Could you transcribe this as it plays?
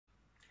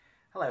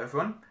Hello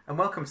everyone, and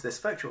welcome to this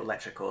virtual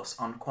lecture course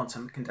on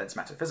Quantum Condensed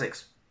Matter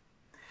Physics.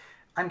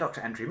 I'm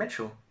Dr. Andrew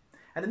Mitchell,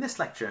 and in this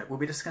lecture we'll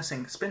be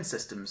discussing spin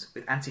systems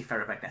with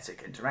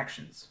antiferromagnetic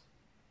interactions.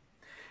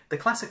 The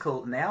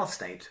classical Neel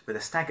state with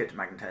a staggered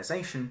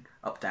magnetization,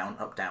 up, down,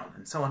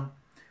 and so on,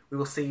 we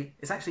will see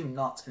is actually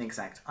not an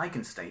exact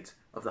eigenstate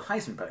of the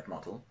Heisenberg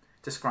model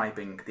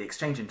describing the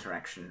exchange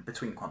interaction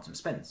between quantum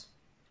spins.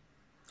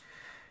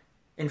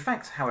 In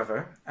fact,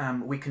 however,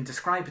 we can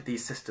describe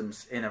these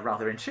systems in a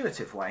rather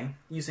intuitive way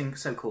using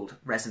so-called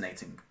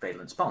resonating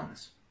valence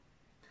bonds.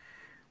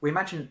 We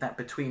imagine that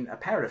between a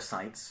pair of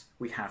sites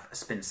we have a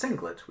spin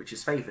singlet which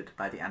is favoured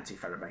by the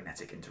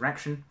antiferromagnetic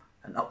interaction,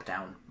 an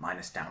up-down,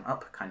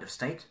 minus-down-up kind of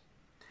state.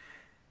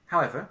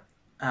 However,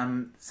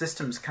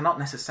 systems cannot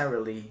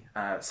necessarily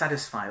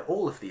satisfy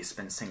all of these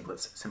spin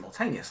singlets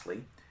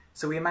simultaneously,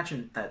 so we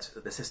imagine that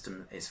the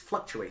system is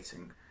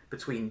fluctuating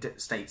between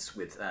states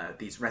with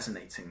these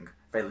resonating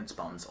valence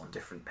bonds on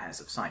different pairs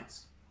of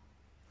sites.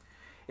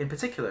 In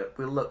particular,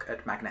 we'll look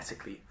at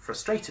magnetically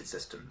frustrated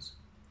systems,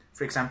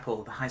 for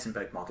example the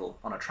Heisenberg model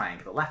on a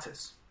triangular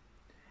lattice.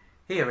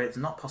 Here it's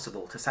not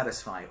possible to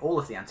satisfy all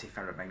of the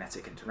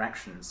antiferromagnetic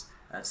interactions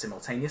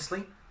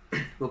simultaneously.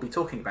 We'll be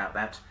talking about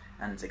that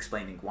and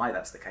explaining why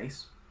that's the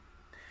case.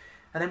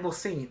 And then we'll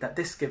see that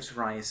this gives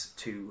rise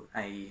to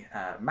a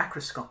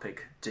macroscopic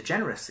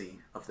degeneracy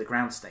of the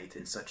ground state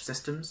in such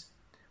systems,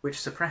 which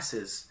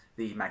suppresses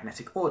the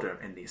magnetic order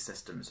in these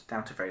systems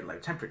down to very low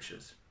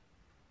temperatures.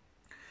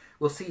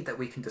 We'll see that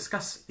we can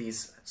discuss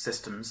these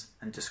systems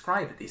and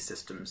describe these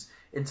systems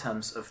in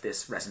terms of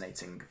this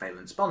resonating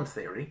valence bond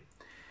theory,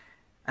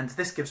 and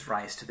this gives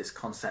rise to this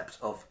concept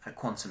of a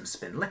quantum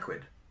spin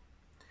liquid.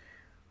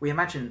 We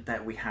imagine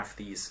that we have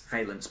these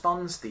valence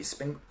bonds, these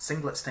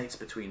singlet states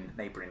between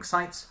neighbouring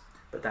sites,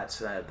 but that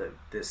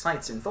the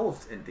sites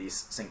involved in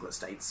these singlet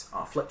states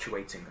are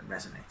fluctuating and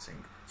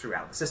resonating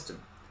throughout the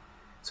system.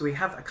 So we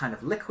have a kind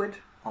of liquid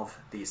of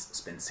these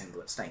spin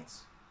singlet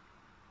states.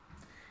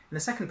 In the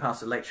second part of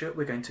the lecture,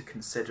 we're going to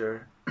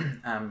consider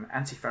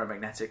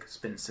antiferromagnetic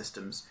spin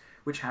systems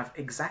which have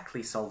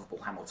exactly solvable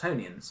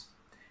Hamiltonians,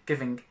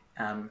 giving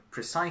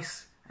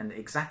precise and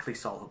exactly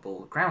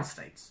solvable ground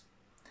states.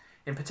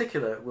 In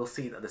particular, we'll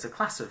see that there's a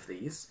class of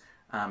these,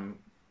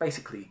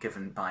 basically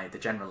given by the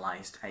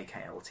generalized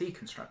AKLT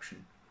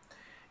construction,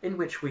 in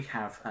which we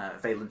have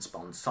valence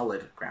bond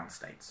solid ground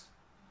states.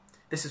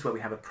 This is where we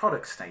have a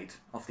product state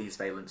of these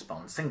valence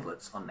bond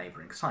singlets on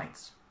neighbouring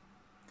sites.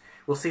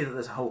 We'll see that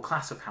there's a whole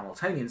class of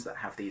Hamiltonians that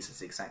have these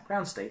as exact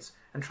ground states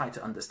and try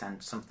to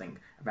understand something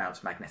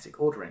about magnetic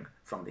ordering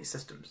from these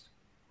systems.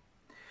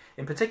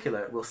 In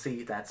particular, we'll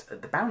see that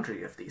at the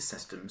boundary of these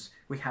systems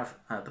we have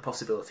the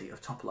possibility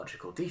of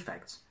topological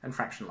defects and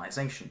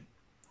fractionalization.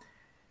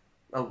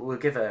 We'll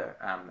give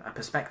a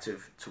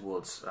perspective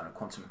towards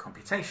quantum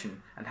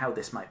computation and how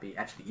this might be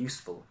actually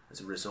useful as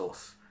a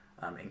resource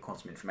in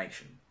quantum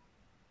information.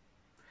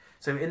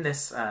 So in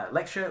this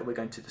lecture we're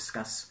going to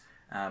discuss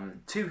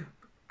two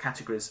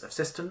categories of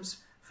systems.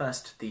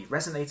 First, the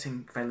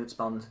resonating valence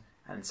bond,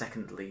 and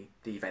secondly,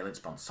 the valence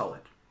bond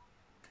solid.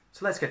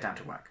 So let's get down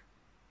to work.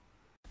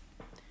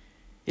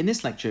 In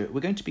this lecture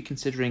we're going to be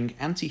considering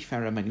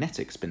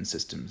antiferromagnetic spin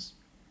systems.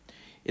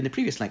 In the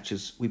previous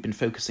lectures we've been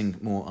focusing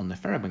more on the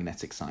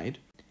ferromagnetic side.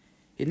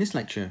 In this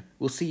lecture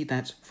we'll see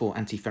that for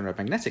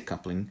antiferromagnetic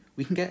coupling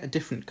we can get a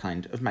different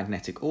kind of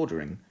magnetic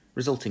ordering,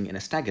 resulting in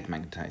a staggered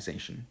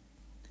magnetization.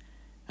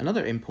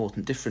 Another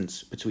important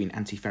difference between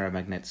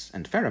antiferromagnets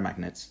and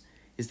ferromagnets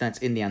is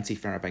that in the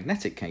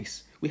antiferromagnetic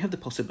case we have the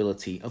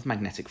possibility of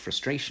magnetic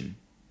frustration.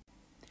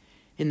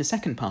 In the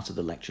second part of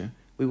the lecture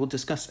we will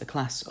discuss a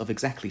class of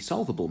exactly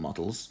solvable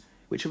models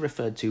which are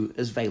referred to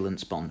as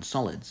valence bond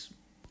solids.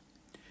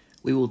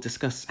 We will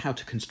discuss how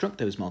to construct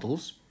those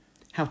models,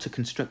 how to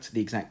construct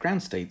the exact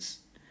ground states,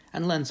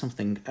 and learn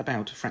something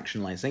about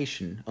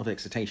fractionalization of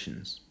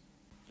excitations.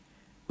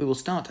 We will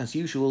start as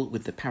usual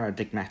with the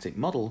paradigmatic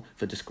model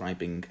for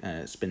describing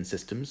spin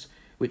systems,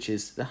 which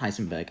is the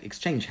Heisenberg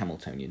exchange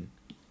Hamiltonian.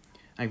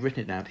 I've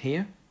written it out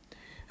here.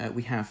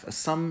 We have a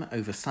sum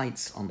over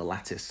sites on the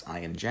lattice I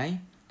and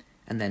j,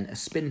 and then a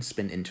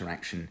spin-spin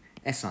interaction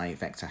SI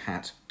vector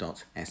hat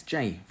dot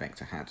SJ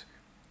vector hat.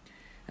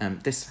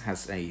 This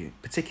has a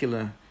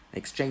particular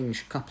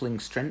exchange coupling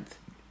strength,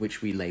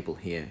 which we label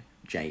here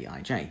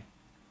Jij.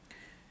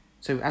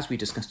 So as we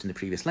discussed in the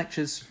previous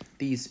lectures,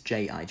 these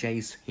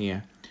Jijs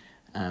here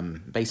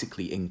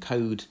basically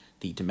encode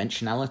the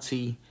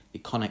dimensionality, the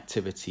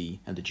connectivity,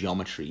 and the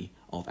geometry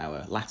of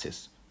our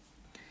lattice.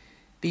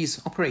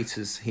 These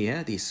operators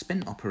here, these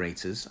spin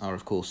operators, are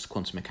of course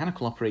quantum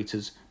mechanical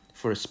operators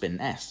for a spin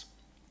S.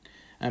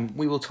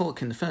 We will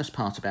talk in the first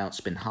part about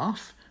spin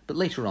half, but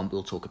later on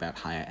we'll talk about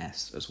higher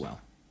S as well.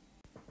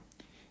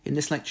 In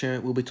this lecture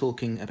we'll be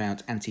talking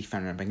about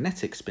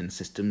antiferromagnetic spin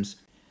systems,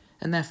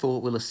 and therefore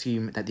we'll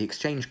assume that the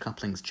exchange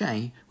couplings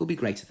J will be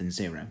greater than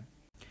 0.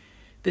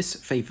 This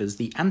favours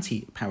the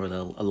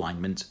anti-parallel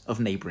alignment of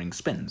neighbouring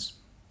spins.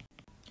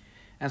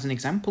 As an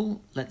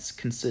example, let's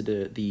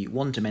consider the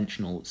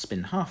one-dimensional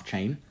spin half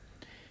chain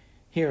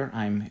Here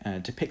I'm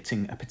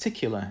depicting a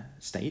particular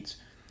state.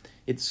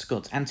 It's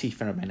got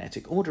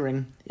antiferromagnetic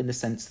ordering in the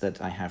sense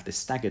that I have this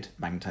staggered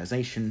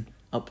magnetization,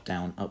 up,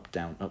 down,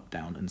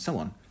 and so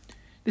on.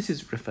 This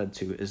is referred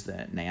to as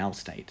the Neel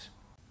state.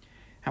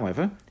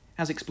 However,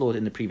 as explored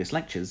in the previous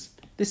lectures,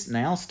 this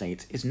Neel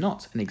state is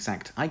not an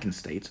exact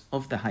eigenstate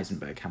of the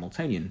Heisenberg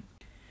Hamiltonian.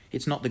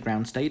 It's not the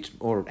ground state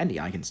or any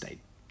eigenstate.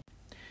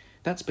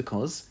 That's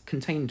because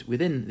contained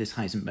within this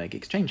Heisenberg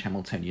exchange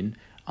Hamiltonian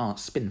are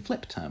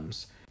spin-flip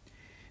terms.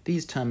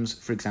 These terms,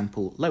 for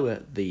example,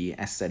 lower the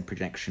SZ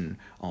projection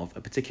of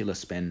a particular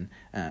spin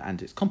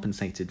and it's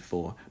compensated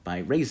for by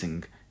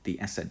raising the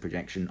SZ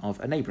projection of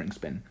a neighbouring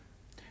spin.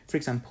 For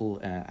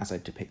example, as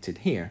I've depicted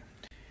here,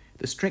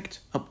 the strict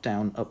up,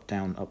 down,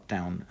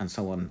 and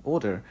so on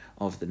order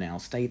of the Neel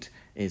state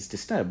is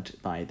disturbed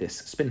by this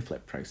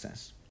spin-flip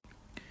process.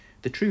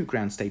 The true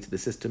ground state of the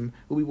system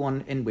will be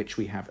one in which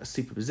we have a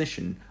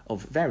superposition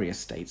of various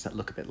states that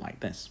look a bit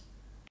like this.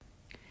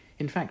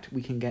 In fact,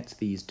 we can get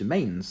these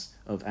domains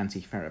of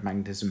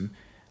antiferromagnetism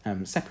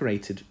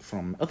separated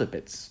from other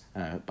bits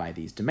by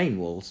these domain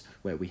walls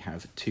where we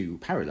have two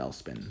parallel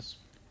spins.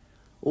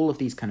 All of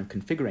these kind of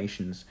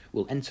configurations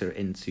will enter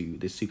into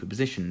the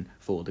superposition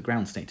for the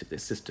ground state of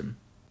this system.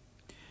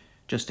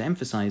 Just to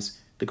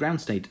emphasize, the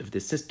ground state of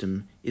this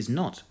system is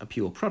not a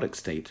pure product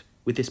state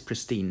with this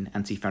pristine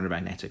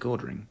antiferromagnetic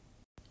ordering.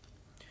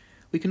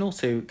 We can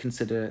also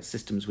consider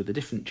systems with a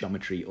different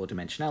geometry or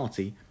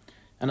dimensionality,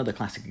 another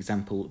classic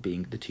example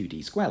being the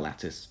 2D square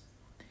lattice.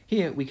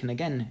 Here we can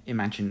again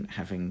imagine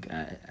having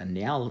a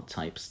Neel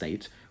type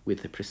state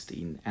with the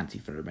pristine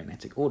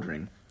antiferromagnetic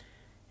ordering.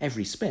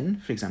 Every spin,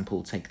 for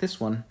example take this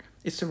one,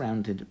 is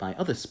surrounded by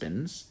other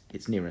spins,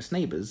 its nearest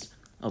neighbours,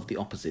 of the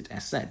opposite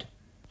SZ.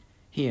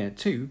 Here,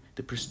 too,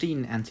 the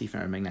pristine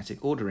antiferromagnetic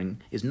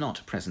ordering is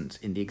not present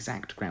in the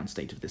exact ground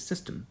state of this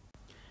system.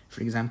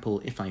 For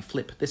example, if I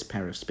flip this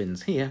pair of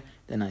spins here,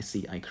 then I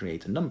see I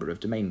create a number of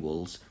domain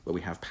walls where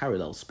we have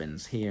parallel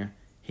spins here,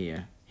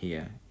 here,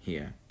 here,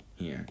 here,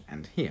 here,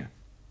 and here.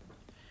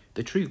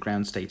 The true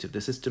ground state of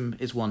the system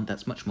is one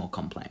that's much more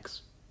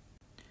complex.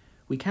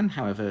 We can,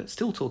 however,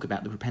 still talk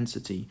about the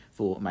propensity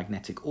for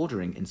magnetic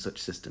ordering in such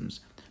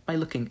systems by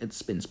looking at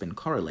spin-spin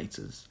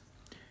correlators.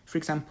 For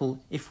example,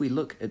 if we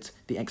look at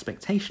the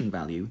expectation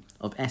value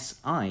of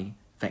SI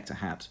vector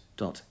hat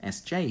dot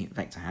SJ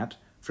vector hat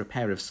for a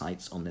pair of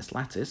sites on this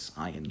lattice,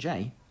 I and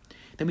J,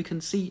 then we can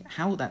see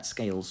how that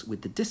scales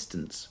with the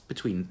distance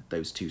between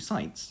those two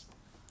sites.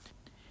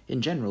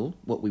 In general,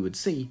 what we would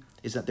see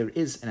is that there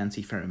is an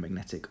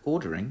antiferromagnetic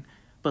ordering,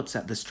 but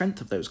that the strength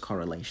of those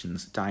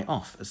correlations die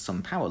off as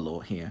some power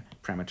law here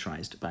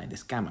parametrized by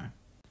this gamma.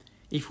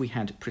 If we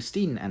had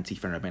pristine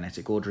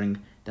antiferromagnetic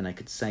ordering, then I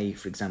could say,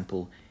 for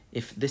example,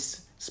 if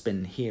this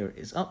spin here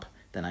is up,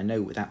 then I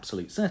know with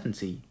absolute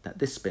certainty that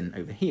this spin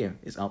over here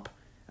is up,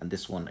 and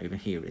this one over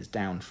here is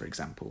down, for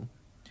example.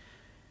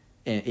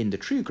 In the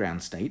true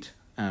ground state,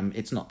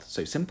 it's not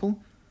so simple,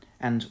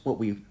 and what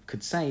we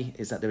could say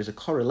is that there is a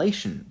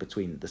correlation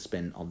between the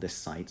spin on this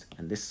site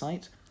and this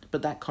site,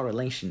 but that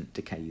correlation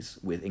decays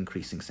with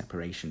increasing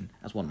separation,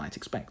 as one might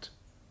expect.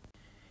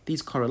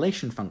 These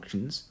correlation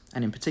functions,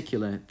 and in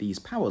particular these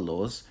power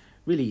laws,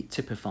 really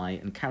typify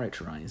and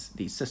characterize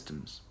these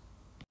systems.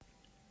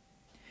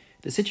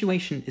 The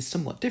situation is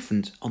somewhat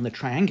different on the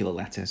triangular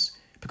lattice,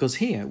 because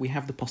here we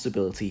have the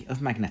possibility of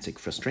magnetic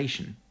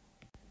frustration.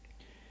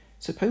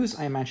 Suppose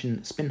I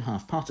imagine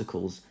spin-half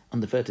particles on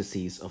the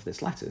vertices of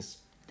this lattice.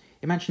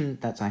 Imagine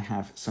that I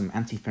have some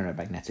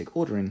antiferromagnetic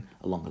ordering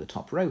along the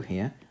top row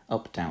here,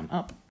 up, down,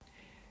 up.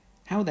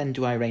 How then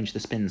do I arrange the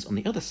spins on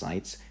the other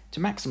sides to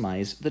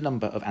maximize the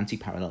number of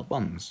antiparallel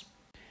bonds?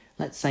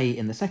 Let's say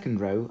in the second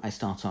row I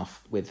start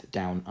off with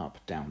down, up,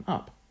 down,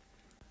 up.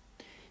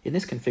 In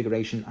this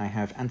configuration I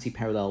have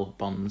antiparallel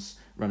bonds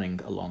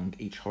running along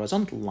each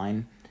horizontal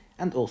line,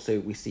 and also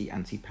we see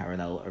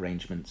antiparallel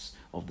arrangements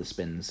of the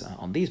spins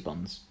on these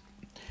bonds.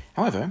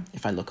 However,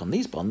 if I look on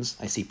these bonds,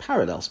 I see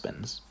parallel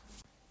spins.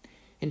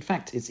 In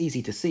fact, it's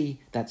easy to see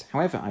that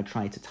however I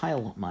try to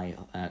tile my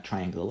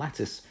triangular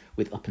lattice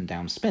with up and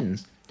down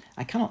spins,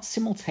 I cannot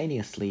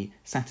simultaneously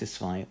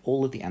satisfy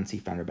all of the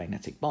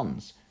antiferromagnetic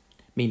bonds,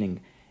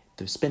 meaning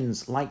the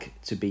spins like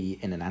to be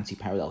in an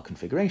antiparallel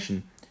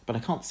configuration, but I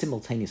can't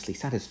simultaneously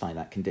satisfy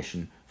that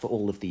condition for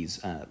all of these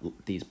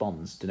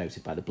bonds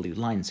denoted by the blue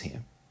lines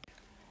here.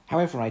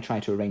 However I try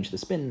to arrange the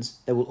spins,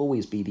 there will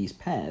always be these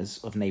pairs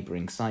of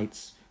neighbouring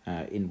sites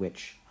in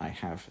which I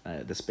have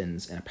the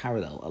spins in a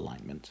parallel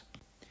alignment.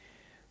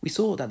 We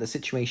saw that the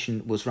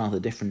situation was rather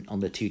different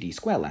on the 2D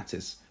square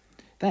lattice.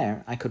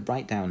 There, I could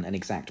write down an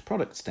exact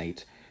product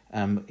state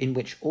in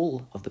which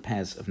all of the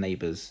pairs of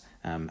neighbours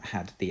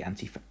had the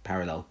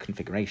antiparallel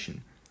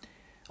configuration.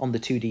 On the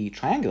 2D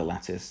triangular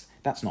lattice,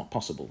 that's not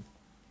possible.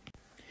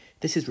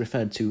 This is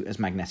referred to as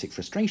magnetic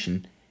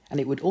frustration, and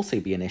it would also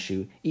be an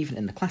issue even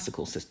in the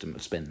classical system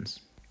of spins.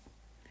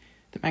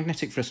 The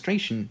magnetic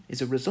frustration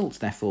is a result,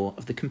 therefore,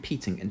 of the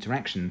competing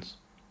interactions.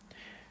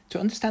 To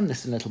understand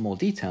this in a little more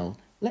detail,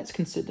 let's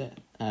consider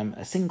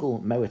a single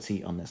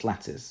moiety on this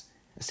lattice,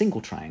 a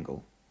single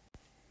triangle.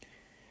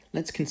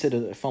 Let's consider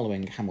the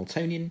following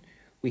Hamiltonian.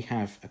 We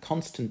have a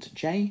constant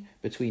J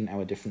between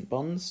our different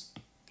bonds.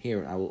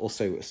 Here I will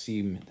also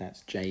assume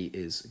that J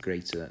is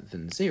greater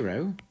than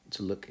 0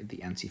 to look at the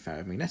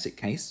antiferromagnetic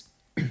case.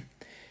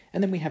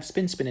 And then we have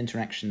spin-spin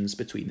interactions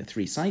between the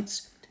three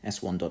sites,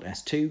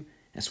 S1.S2,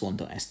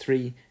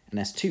 S1.S3, and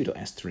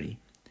S2.S3,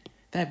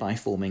 thereby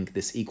forming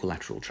this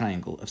equilateral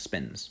triangle of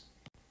spins.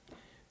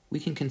 We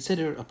can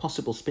consider a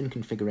possible spin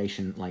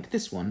configuration like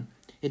this one,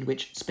 in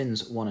which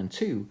spins 1 and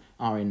 2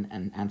 are in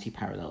an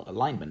antiparallel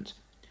alignment.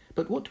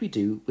 But what do we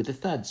do with the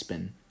third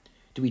spin?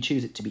 Do we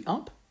choose it to be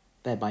up,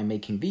 thereby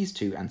making these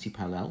two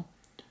antiparallel,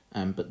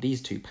 but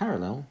these two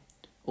parallel,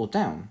 or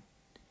down,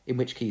 in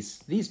which case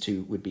these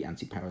two would be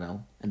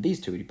antiparallel and these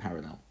two would be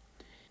parallel?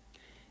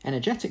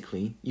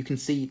 Energetically, you can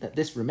see that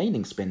this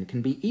remaining spin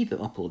can be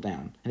either up or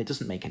down, and it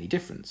doesn't make any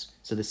difference,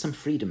 so there's some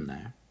freedom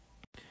there.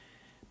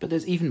 But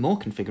there's even more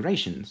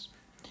configurations.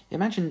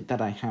 Imagine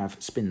that I have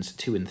spins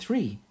 2 and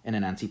 3 in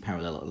an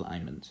antiparallel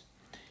alignment.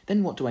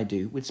 Then what do I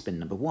do with spin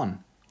number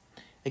 1?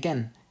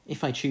 Again,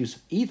 if I choose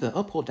either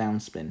up or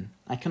down spin,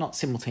 I cannot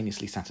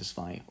simultaneously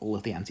satisfy all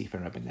of the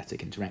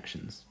antiferromagnetic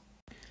interactions.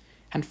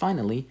 And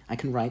finally, I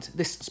can write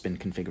this spin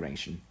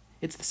configuration.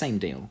 It's the same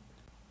deal.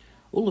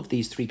 All of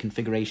these three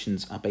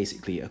configurations are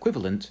basically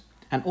equivalent,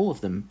 and all of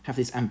them have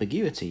this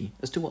ambiguity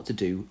as to what to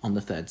do on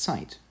the third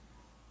site.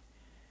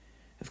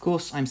 Of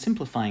course, I'm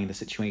simplifying the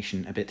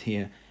situation a bit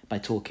here by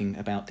talking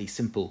about the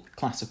simple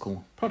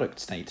classical product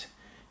state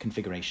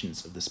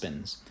configurations of the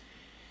spins.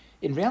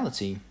 In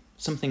reality,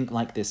 something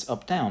like this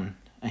up-down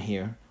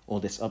here, or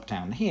this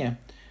up-down here,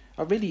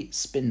 are really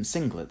spin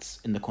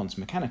singlets in the quantum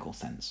mechanical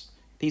sense.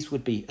 These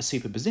would be a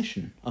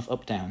superposition of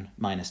up-down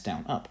minus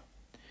down-up.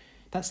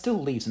 That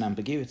still leaves an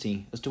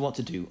ambiguity as to what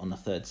to do on the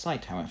third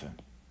site, however.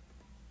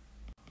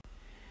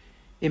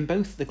 In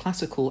both the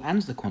classical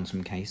and the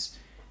quantum case,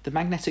 the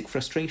magnetic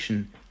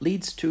frustration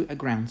leads to a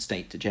ground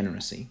state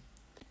degeneracy.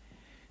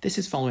 This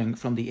is following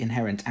from the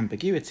inherent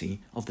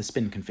ambiguity of the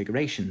spin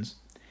configurations,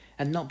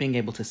 and not being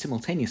able to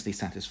simultaneously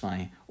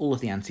satisfy all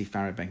of the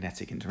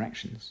antiferromagnetic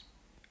interactions.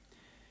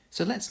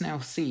 So let's now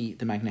see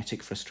the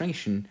magnetic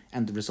frustration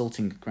and the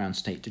resulting ground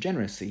state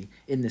degeneracy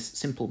in this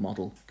simple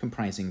model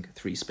comprising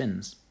three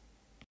spins.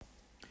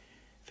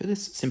 For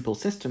this simple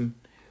system,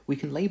 we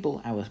can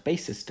label our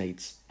basis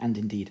states, and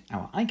indeed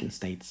our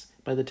eigenstates,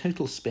 by the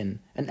total spin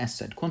and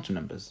SZ quantum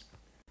numbers.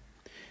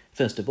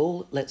 First of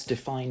all, let's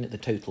define the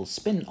total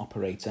spin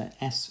operator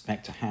S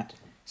vector hat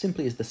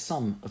simply as the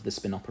sum of the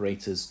spin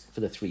operators for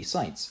the three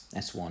sites,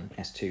 S1,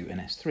 S2, and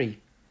S3,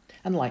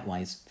 and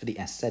likewise for the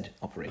SZ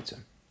operator.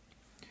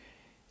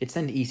 It's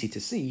then easy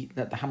to see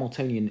that the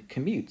Hamiltonian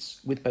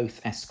commutes with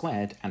both S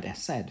squared and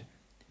SZ.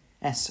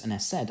 S and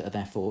SZ are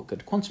therefore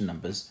good quantum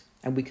numbers,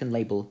 and we can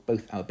label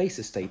both our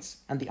basis states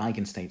and the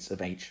eigenstates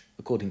of H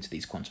according to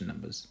these quantum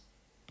numbers.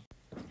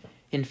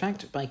 In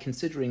fact, by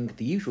considering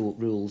the usual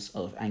rules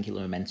of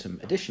angular momentum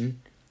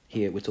addition,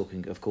 here we're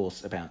talking of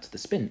course about the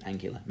spin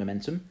angular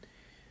momentum,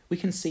 we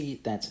can see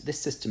that this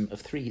system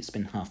of three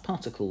spin half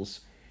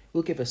particles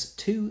will give us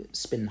two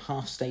spin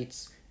half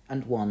states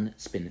and one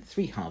spin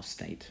 3/2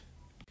 state.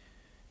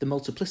 The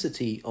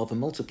multiplicity of a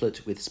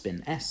multiplet with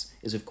spin s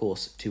is of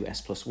course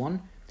 2s plus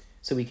 1,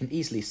 so we can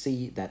easily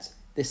see that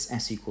this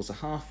s equals a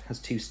half has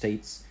two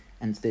states,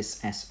 and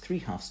this s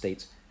 3/2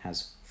 state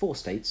has 4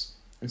 states,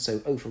 and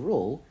so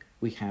overall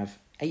we have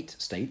 8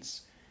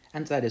 states,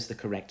 and that is the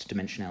correct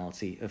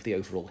dimensionality of the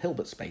overall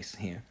Hilbert space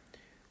here.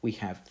 We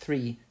have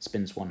 3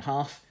 spins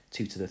 1/2,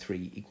 2 to the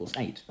 3 equals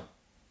 8.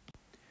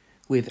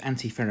 With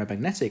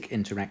antiferromagnetic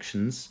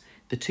interactions,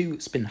 the two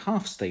spin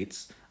half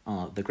states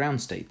are the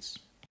ground states.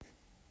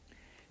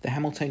 The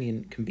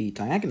Hamiltonian can be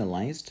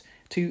diagonalized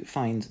to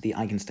find the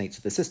eigenstates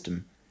of the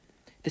system.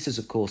 This is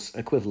of course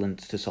equivalent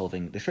to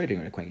solving the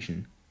Schrödinger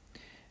equation.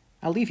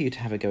 I'll leave you to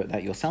have a go at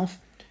that yourself,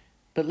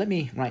 but let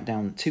me write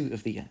down two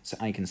of the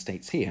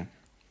eigenstates here.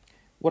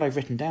 What I've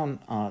written down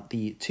are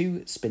the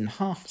two spin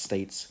half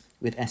states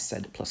with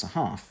SZ plus a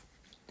half.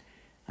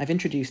 I've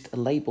introduced a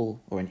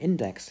label or an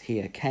index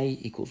here, k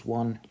equals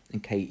 1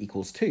 and k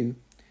equals 2,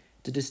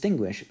 to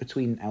distinguish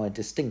between our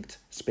distinct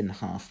spin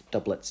half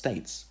doublet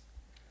states.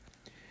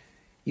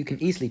 You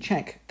can easily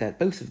check that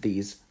both of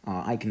these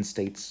are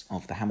eigenstates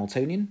of the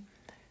Hamiltonian.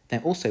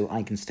 They're also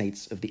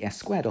eigenstates of the S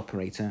squared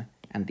operator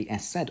and the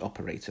SZ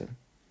operator.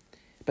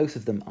 Both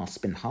of them are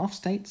spin half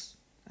states,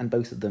 and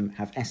both of them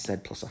have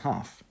SZ plus a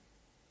half.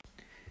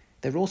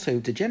 They're also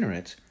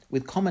degenerate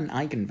with common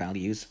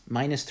eigenvalues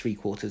minus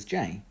 3/4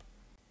 J.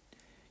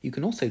 You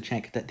can also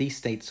check that these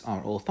states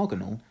are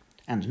orthogonal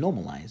and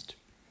normalized.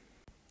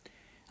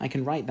 I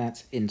can write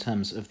that in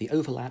terms of the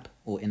overlap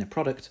or inner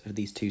product of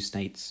these two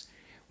states,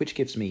 which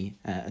gives me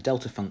a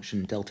delta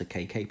function delta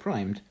kk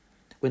primed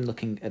when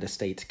looking at a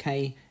state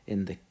k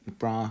in the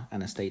bra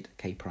and a state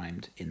k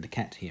primed in the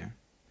ket here.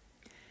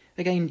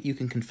 Again, you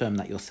can confirm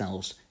that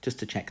yourselves just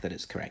to check that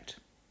it's correct.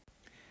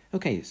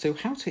 Okay, so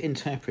how to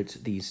interpret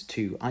these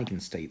two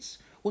eigenstates?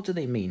 What do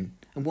they mean,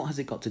 and what has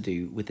it got to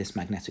do with this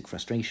magnetic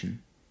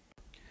frustration?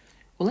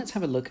 Well, let's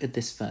have a look at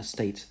this first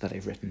state that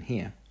I've written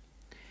here.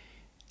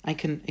 I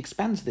can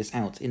expand this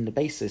out in the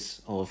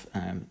basis of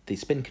the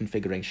spin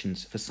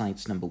configurations for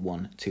sites number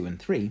 1, 2, and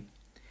 3,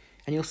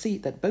 and you'll see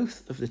that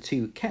both of the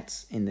two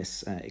kets in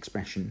this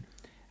expression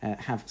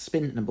have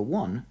spin number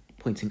 1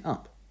 pointing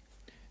up.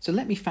 So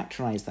let me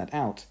factorize that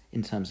out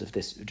in terms of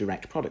this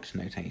direct product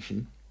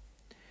notation.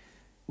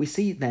 We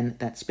see then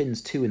that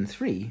spins 2 and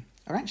 3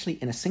 are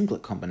actually in a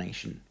singlet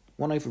combination,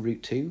 1 over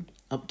root 2,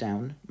 up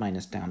down,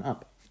 minus down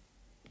up.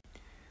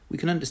 We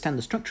can understand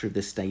the structure of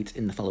this state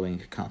in the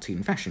following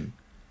cartoon fashion.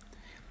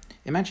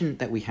 Imagine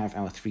that we have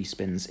our 3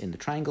 spins in the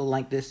triangle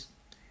like this.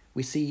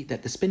 We see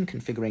that the spin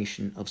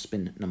configuration of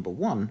spin number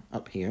 1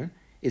 up here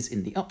is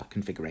in the up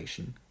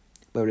configuration,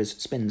 whereas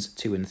spins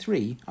 2 and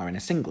 3 are in a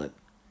singlet.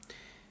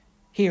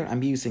 Here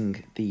I'm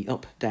using the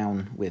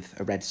up-down with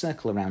a red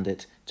circle around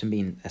it to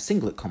mean a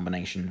singlet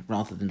combination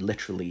rather than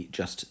literally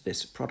just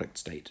this product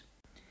state.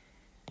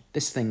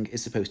 This thing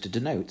is supposed to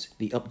denote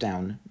the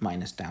up-down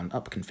minus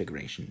down-up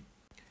configuration.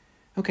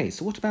 Okay,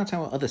 so what about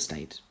our other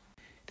state?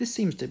 This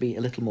seems to be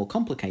a little more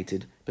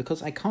complicated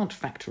because I can't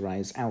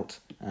factorize out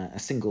a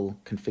single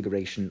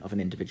configuration of an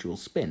individual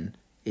spin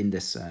in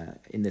this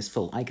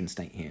full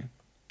eigenstate here.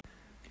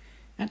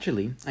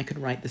 Actually, I can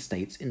write the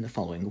states in the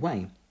following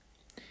way.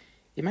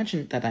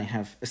 Imagine that I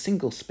have a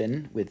single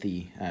spin with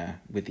the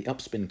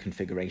upspin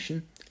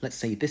configuration, let's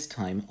say this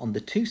time on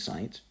the 2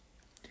 side,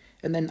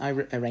 and then I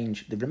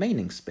arrange the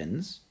remaining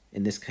spins,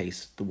 in this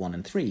case the 1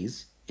 and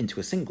 3s, into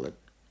a singlet.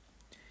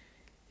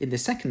 In the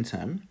second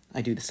term,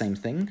 I do the same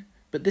thing,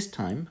 but this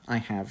time I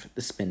have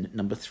the spin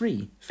number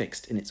 3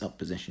 fixed in its up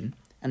position,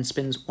 and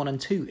spins 1 and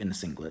 2 in the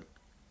singlet.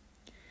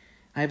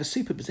 I have a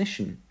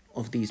superposition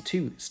of these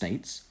two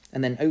states,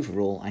 and then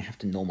overall I have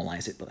to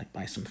normalize it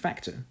by some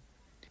factor.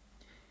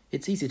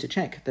 It's easy to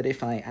check that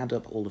if I add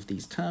up all of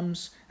these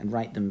terms and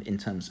write them in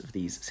terms of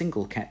these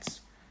single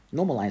kets,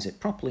 normalize it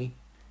properly,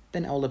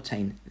 then I'll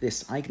obtain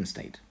this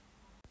eigenstate.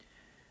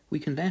 We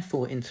can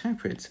therefore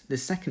interpret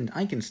this second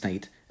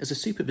eigenstate as a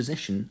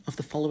superposition of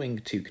the following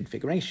 2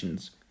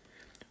 configurations.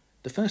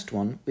 The first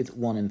one with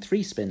 1 and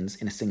 3 spins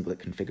in a singlet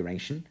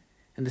configuration,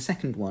 and the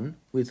second one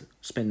with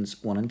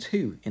spins 1 and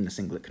 2 in the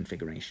singlet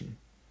configuration.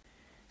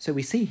 So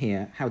we see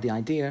here how the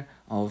idea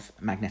of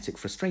magnetic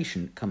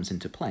frustration comes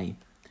into play.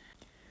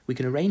 We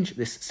can arrange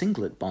this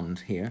singlet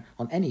bond here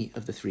on any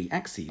of the 3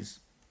 axes,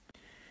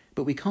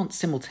 but we can't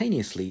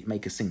simultaneously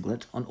make a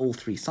singlet on all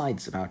 3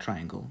 sides of our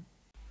triangle.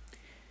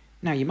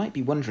 Now you might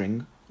be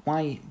wondering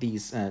why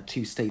these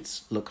 2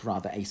 states look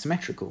rather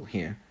asymmetrical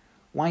here.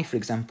 Why, for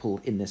example,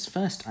 in this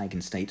first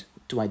eigenstate,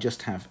 do I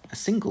just have a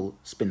single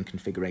spin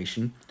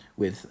configuration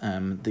with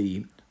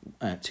the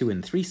 2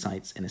 and 3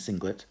 sides in a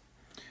singlet,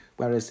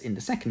 whereas in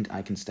the second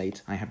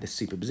eigenstate I have this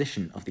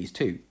superposition of these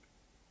 2?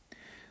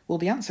 Well,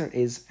 the answer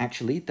is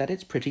actually that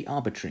it's pretty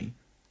arbitrary.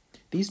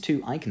 These 2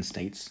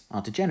 eigenstates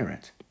are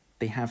degenerate.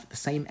 They have the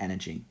same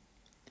energy.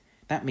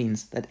 That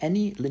means that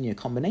any linear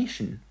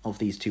combination of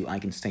these 2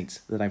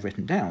 eigenstates that I've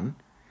written down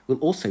will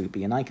also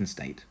be an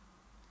eigenstate.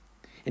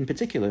 In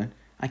particular,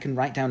 I can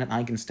write down an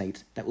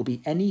eigenstate that will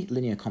be any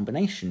linear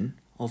combination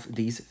of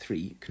these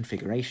 3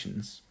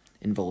 configurations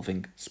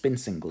involving spin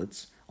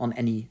singlets on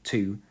any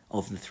 2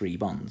 of the 3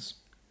 bonds.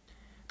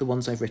 The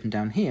ones I've written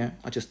down here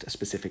are just a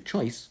specific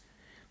choice,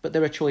 but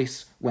they're a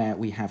choice where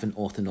we have an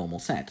orthonormal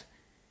set.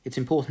 It's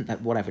important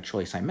that whatever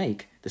choice I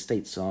make, the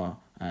states are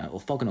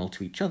orthogonal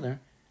to each other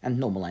and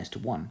normalized to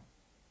 1.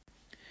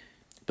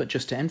 But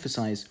just to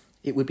emphasize,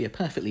 it would be a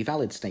perfectly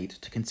valid state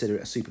to consider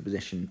a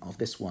superposition of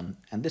this one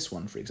and this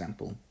one, for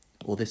example,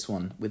 or this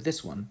one with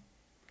this one,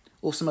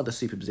 or some other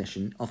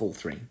superposition of all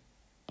 3.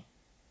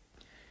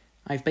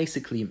 I've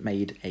basically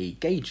made a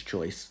gauge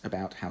choice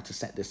about how to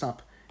set this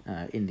up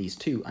in these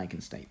 2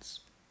 eigenstates.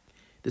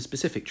 The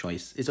specific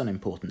choice is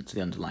unimportant to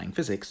the underlying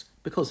physics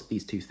because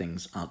these 2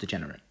 things are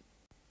degenerate.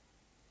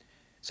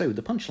 So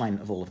the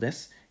punchline of all of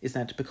this is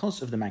that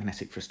because of the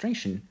magnetic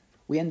frustration,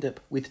 we end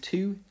up with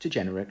 2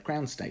 degenerate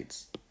ground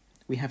states.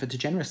 We have a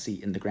degeneracy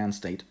in the ground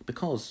state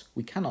because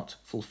we cannot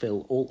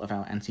fulfill all of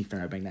our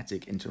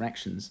antiferromagnetic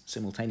interactions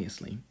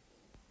simultaneously.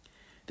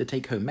 The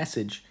take-home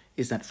message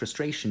is that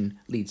frustration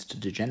leads to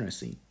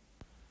degeneracy.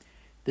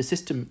 The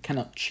system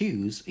cannot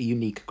choose a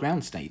unique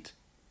ground state.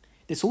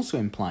 This also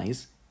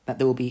implies that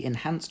there will be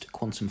enhanced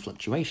quantum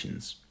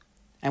fluctuations,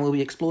 and we'll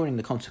be exploring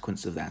the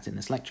consequence of that in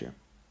this lecture.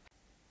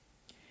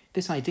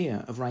 This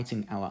idea of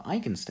writing our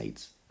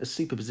eigenstates as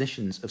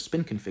superpositions of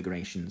spin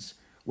configurations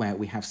where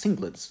we have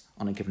singlets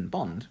on a given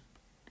bond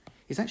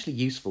is actually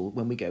useful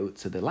when we go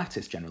to the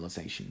lattice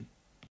generalization.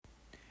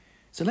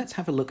 So let's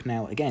have a look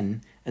now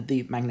again at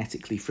the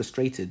magnetically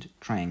frustrated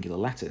triangular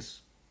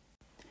lattice.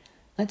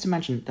 Let's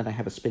imagine that I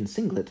have a spin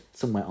singlet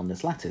somewhere on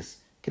this lattice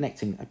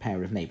connecting a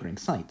pair of neighbouring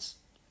sites.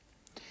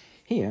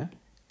 Here,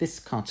 this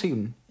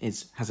cartoon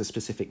has a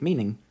specific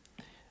meaning.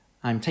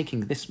 I'm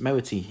taking this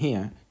moiety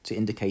here to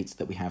indicate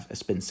that we have a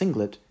spin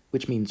singlet,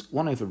 which means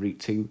 1 over root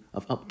 2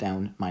 of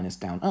up-down minus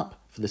down-up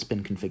for the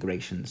spin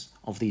configurations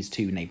of these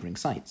 2 neighbouring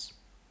sites.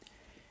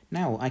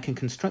 Now I can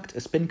construct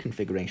a spin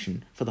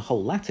configuration for the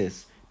whole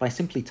lattice by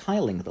simply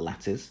tiling the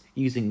lattice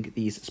using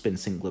these spin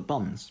singlet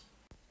bonds.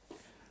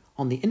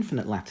 On the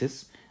infinite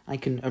lattice, I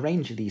can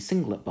arrange these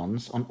singlet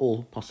bonds on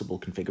all possible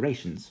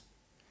configurations.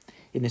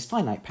 In this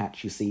finite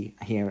patch, you see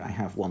here I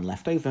have one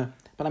left over,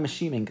 but I'm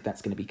assuming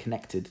that's going to be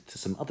connected to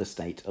some other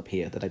state up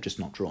here that I've just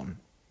not drawn.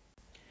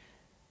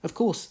 Of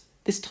course,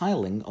 this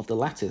tiling of the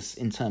lattice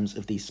in terms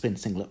of these spin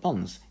singlet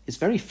bonds is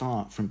very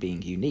far from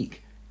being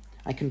unique.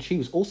 I can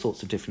choose all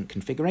sorts of different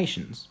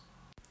configurations.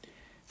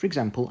 For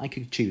example, I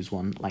could choose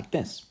one like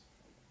this.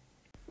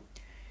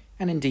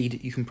 And indeed,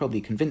 you can probably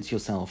convince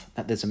yourself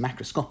that there's a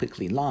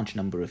macroscopically large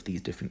number of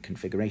these different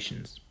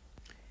configurations.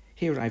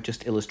 Here I've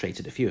just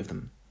illustrated a few of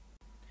them.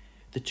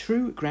 The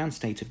true ground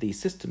state of these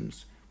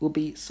systems will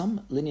be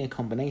some linear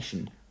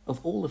combination of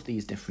all of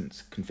these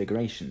different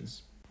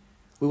configurations.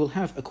 We will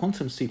have a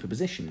quantum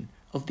superposition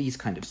of these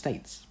kind of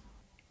states.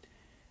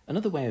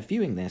 Another way of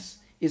viewing this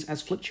is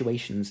as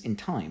fluctuations in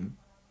time.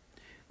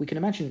 We can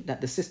imagine that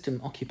the system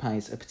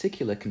occupies a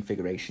particular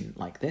configuration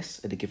like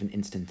this at a given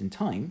instant in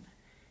time,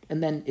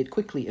 and then it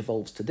quickly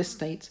evolves to this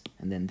state,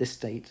 and then this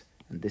state,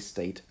 and this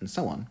state, and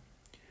so on.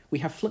 We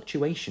have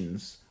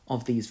fluctuations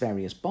of these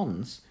various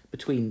bonds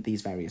between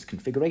these various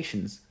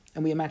configurations,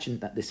 and we imagine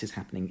that this is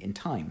happening in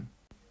time.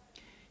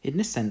 In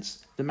this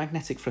sense, the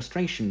magnetic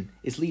frustration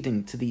is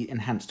leading to the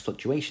enhanced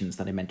fluctuations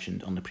that I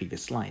mentioned on the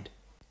previous slide.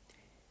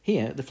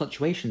 Here, the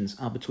fluctuations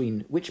are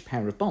between which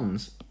pair of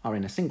bonds are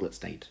in a singlet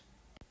state.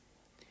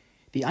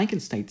 The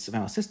eigenstates of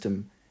our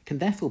system can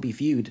therefore be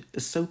viewed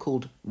as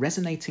so-called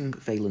resonating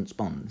valence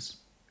bonds.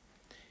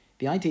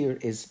 The idea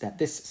is that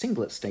this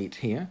singlet state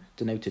here,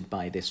 denoted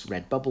by this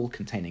red bubble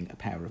containing a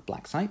pair of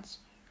black sites,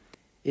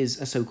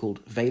 is a so-called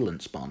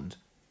valence bond.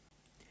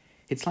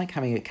 It's like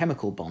having a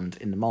chemical bond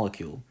in the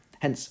molecule,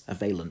 hence a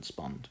valence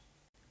bond.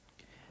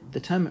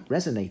 The term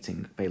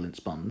resonating valence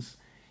bonds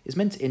is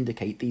meant to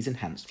indicate these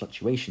enhanced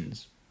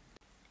fluctuations.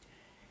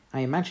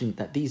 I imagine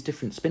that these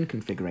different spin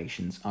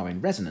configurations are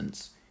in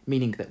resonance,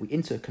 meaning that we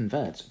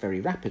interconvert very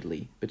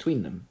rapidly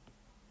between them.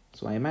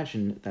 So I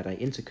imagine that I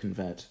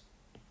interconvert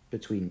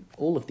between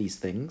all of these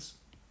things,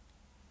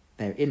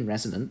 they're in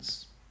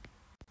resonance,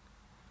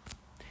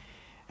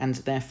 and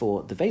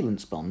therefore the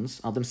valence bonds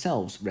are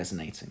themselves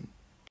resonating.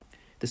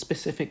 The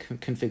specific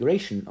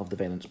configuration of the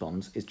valence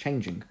bonds is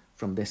changing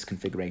from this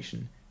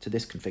configuration to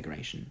this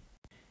configuration.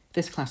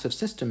 This class of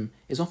system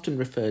is often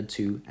referred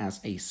to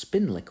as a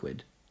spin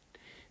liquid.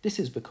 This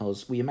is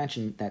because we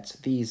imagine that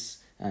these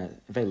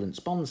valence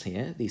bonds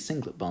here, these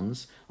singlet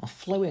bonds, are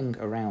flowing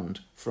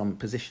around from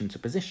position to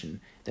position.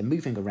 They're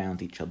moving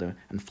around each other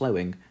and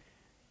flowing,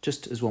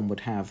 just as one would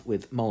have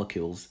with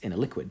molecules in a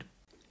liquid.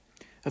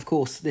 Of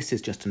course, this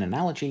is just an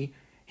analogy.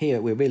 Here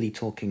we're really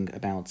talking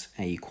about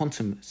a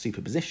quantum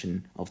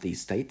superposition of these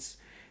states,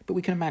 but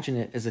we can imagine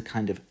it as a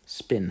kind of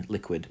spin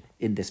liquid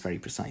in this very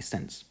precise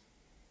sense.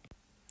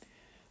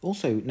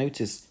 Also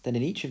notice that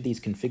in each of these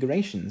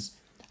configurations,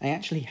 I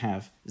actually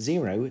have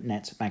zero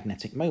net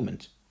magnetic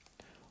moment.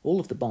 All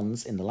of the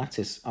bonds in the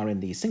lattice are in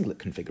these singlet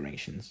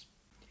configurations.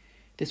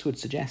 This would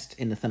suggest,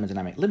 in the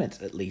thermodynamic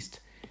limit at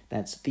least,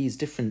 that these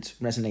different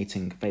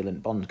resonating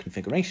valent bond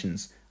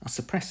configurations are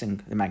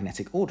suppressing the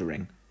magnetic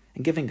ordering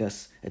and giving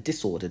us a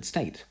disordered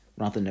state,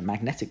 rather than a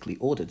magnetically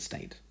ordered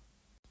state.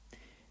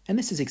 And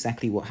this is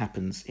exactly what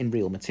happens in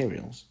real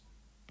materials.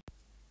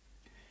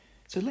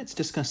 So let's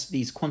discuss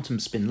these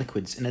quantum spin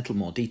liquids in a little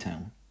more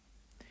detail.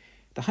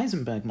 The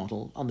Heisenberg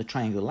model on the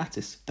triangular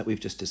lattice that we've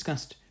just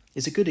discussed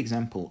is a good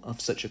example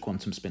of such a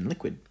quantum spin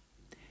liquid.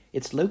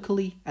 It's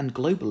locally and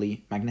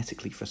globally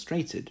magnetically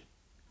frustrated.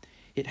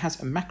 It has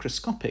a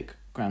macroscopic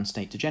ground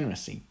state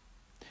degeneracy.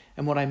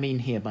 And what I mean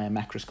here by a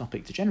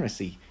macroscopic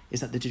degeneracy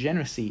is that the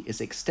degeneracy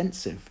is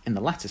extensive in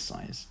the lattice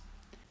size.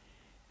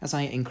 As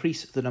I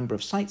increase the number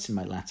of sites in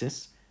my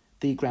lattice,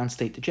 the ground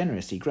state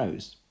degeneracy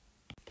grows.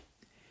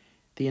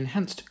 The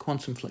enhanced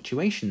quantum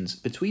fluctuations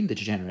between the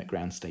degenerate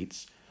ground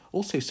states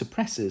also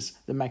suppresses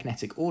the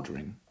magnetic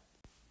ordering.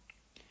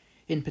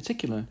 In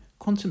particular,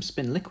 quantum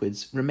spin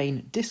liquids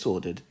remain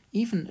disordered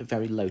even at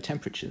very low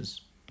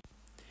temperatures.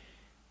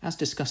 As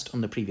discussed on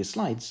the previous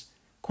slides,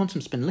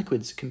 quantum spin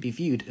liquids can be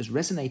viewed as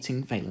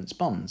resonating valence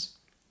bonds.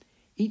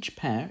 Each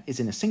pair is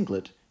in a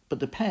singlet,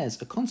 but the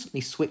pairs are constantly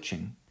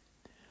switching.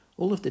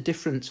 All of the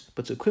different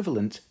but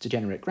equivalent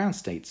degenerate ground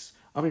states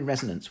are in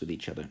resonance with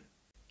each other.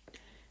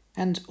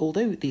 And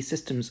although these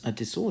systems are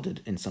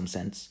disordered in some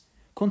sense,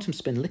 quantum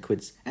spin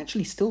liquids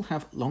actually still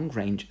have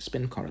long-range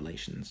spin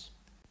correlations.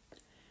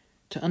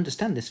 To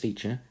understand this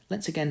feature,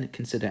 let's again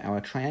consider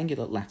our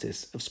triangular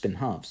lattice of spin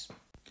halves.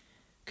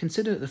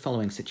 Consider the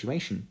following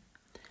situation.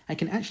 I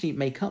can actually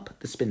make up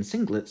the spin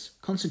singlets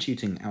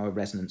constituting our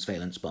resonance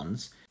valence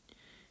bonds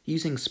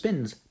using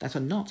spins that are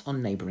not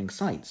on neighbouring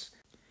sites.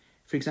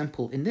 For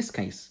example, in this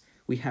case,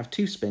 we have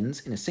two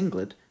spins in a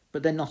singlet,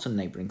 but they're not on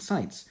neighbouring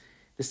sites.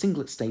 The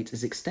singlet state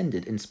is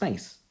extended in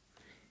space.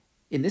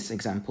 In this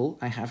example,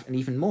 I have an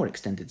even more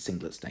extended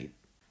singlet state.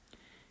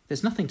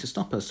 There's nothing to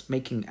stop us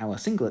making our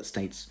singlet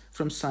states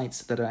from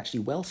sites that are actually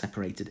well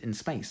separated in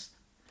space.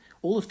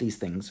 All of these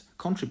things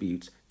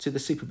contribute to the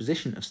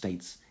superposition of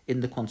states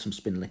in the quantum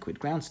spin liquid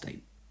ground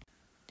state.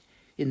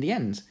 In the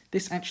end,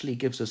 this actually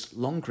gives us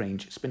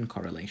long-range spin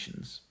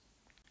correlations.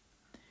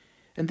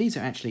 And these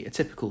are actually a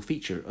typical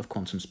feature of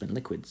quantum spin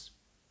liquids.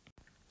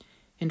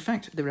 In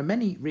fact, there are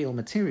many real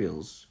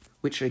materials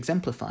which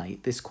exemplify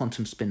this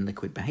quantum spin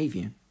liquid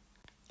behaviour.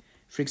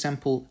 For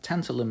example,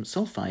 tantalum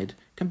sulfide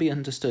can be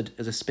understood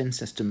as a spin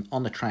system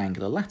on a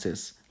triangular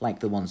lattice, like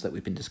the ones that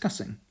we've been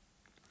discussing.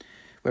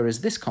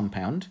 Whereas this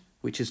compound,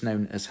 which is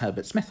known as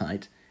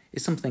Herbert-Smithite,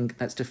 is something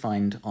that's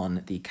defined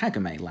on the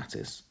Kagame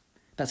lattice.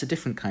 That's a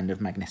different kind of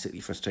magnetically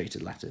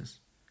frustrated lattice.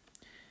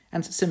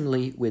 And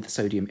similarly with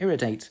sodium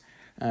iridate,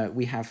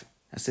 we have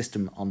a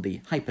system on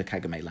the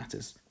hyper-Kagame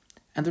lattice.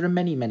 And there are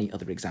many, many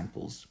other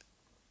examples.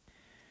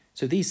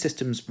 So these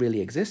systems really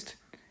exist,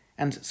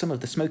 and some of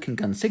the smoking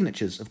gun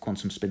signatures of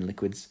quantum spin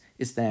liquids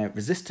is their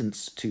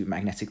resistance to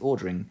magnetic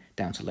ordering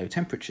down to low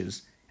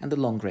temperatures and the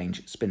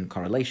long-range spin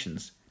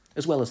correlations,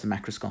 as well as the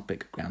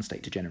macroscopic ground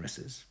state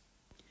degeneracies.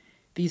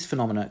 These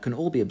phenomena can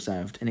all be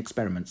observed in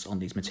experiments on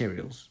these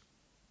materials.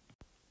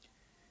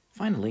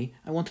 Finally,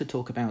 I want to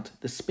talk about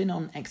the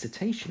spin-on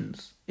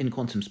excitations in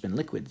quantum spin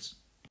liquids.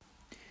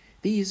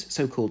 These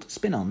so-called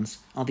spin-ons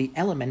are the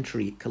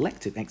elementary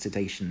collective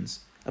excitations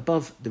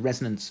above the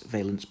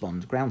resonance-valence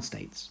bond ground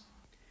states.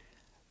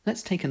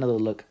 Let's take another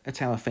look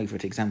at our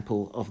favourite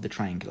example of the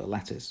triangular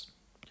lattice.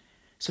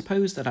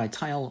 Suppose that I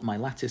tile my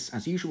lattice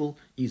as usual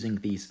using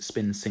these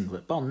spin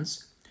singlet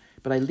bonds,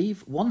 but I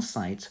leave one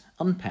site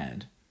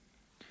unpaired.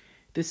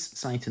 This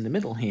site in the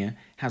middle here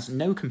has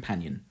no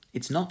companion.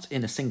 It's not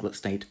in a singlet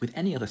state with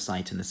any other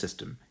site in the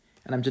system,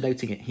 and I'm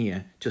denoting it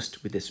here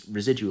just with this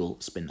residual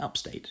spin-up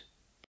state.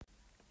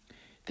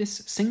 This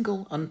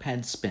single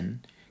unpaired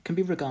spin can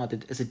be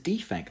regarded as a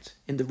defect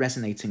in the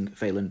resonating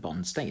valence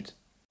bond state.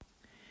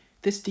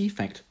 This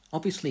defect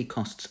obviously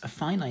costs a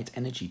finite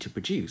energy to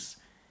produce,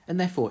 and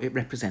therefore it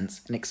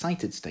represents an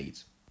excited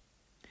state.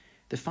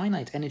 The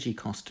finite energy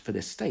cost for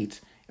this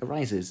state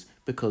arises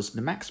because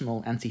the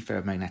maximal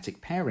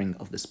antiferromagnetic pairing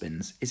of the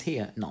spins is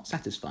here not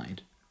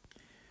satisfied.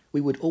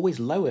 We would always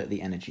lower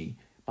the energy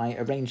by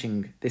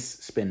arranging this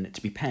spin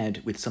to be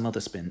paired with some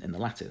other spin in the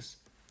lattice.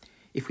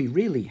 If we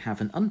really have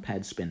an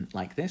unpaired spin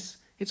like this,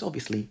 it's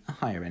obviously a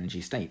higher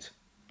energy state.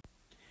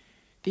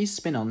 These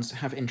spin-ons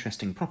have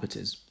interesting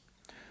properties.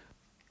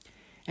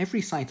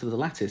 Every site of the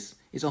lattice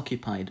is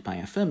occupied by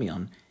a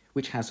fermion,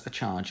 which has a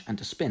charge and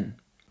a spin.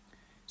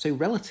 So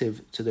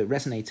relative to the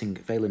resonating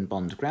valence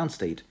bond ground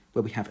state,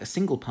 where we have a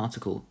single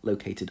particle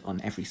located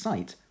on every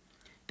site,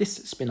 this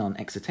spin-on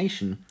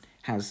excitation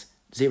has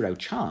zero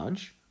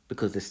charge,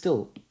 because there's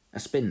still a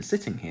spin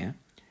sitting here,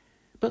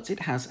 but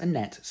it has a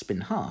net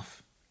spin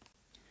half.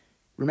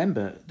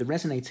 Remember, the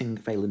resonating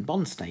valence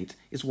bond state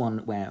is one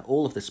where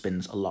all of the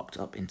spins are locked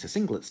up into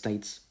singlet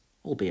states,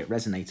 albeit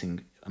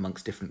resonating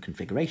amongst different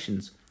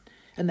configurations,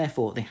 and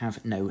therefore they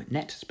have no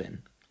net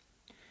spin.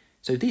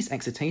 So these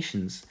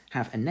excitations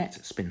have a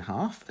net spin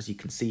half, as you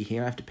can see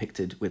here I've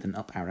depicted with an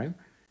up arrow,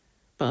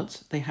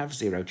 but they have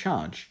zero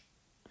charge.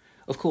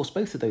 Of course,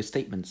 both of those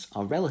statements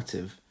are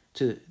relative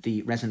to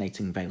the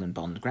resonating valence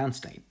bond ground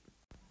state.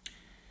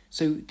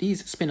 So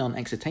these spin-on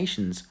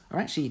excitations are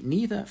actually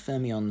neither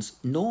fermions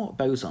nor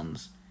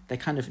bosons. They're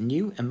kind of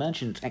new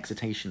emergent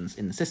excitations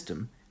in the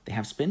system. They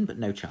have spin but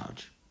no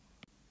charge.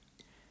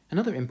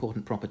 Another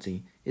important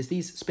property is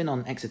these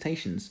spin-on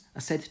excitations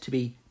are said to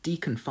be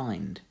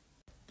deconfined.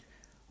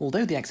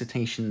 Although the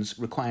excitations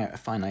require a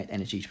finite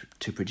energy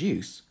to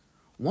produce,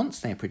 once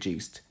they're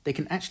produced, they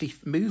can actually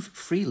move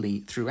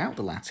freely throughout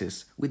the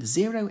lattice with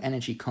zero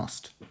energy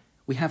cost.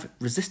 We have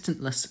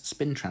resistanceless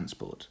spin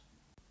transport.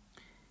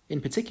 In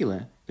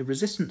particular, the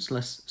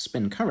resistanceless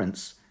spin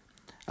currents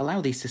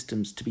allow these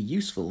systems to be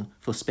useful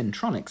for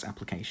spintronics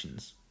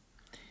applications.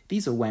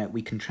 These are where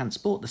we can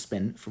transport the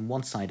spin from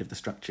one side of the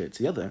structure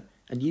to the other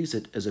and use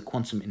it as a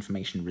quantum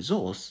information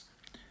resource,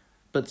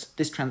 but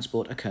this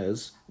transport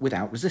occurs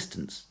without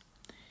resistance.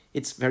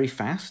 It's very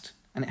fast,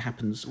 and it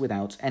happens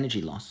without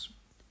energy loss.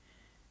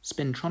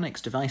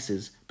 Spintronics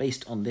devices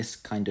based on this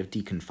kind of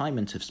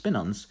deconfinement of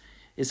spin-ons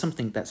is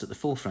something that's at the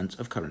forefront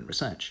of current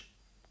research.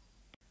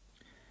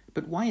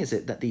 But why is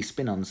it that these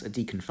spin-ons are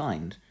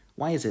deconfined?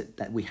 Why is it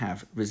that we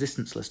have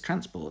resistanceless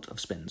transport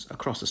of spins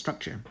across a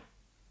structure?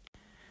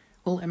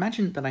 Well,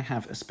 imagine that I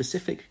have a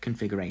specific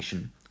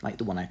configuration, like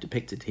the one I've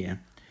depicted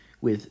here,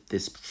 with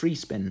this free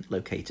spin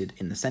located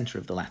in the centre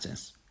of the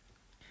lattice.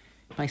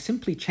 By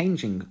simply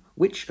changing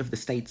which of the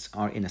states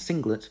are in a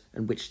singlet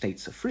and which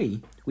states are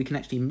free, we can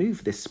actually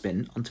move this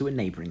spin onto a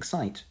neighbouring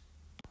site.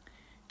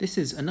 This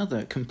is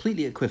another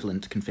completely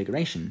equivalent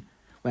configuration,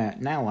 where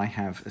now I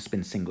have a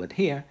spin singlet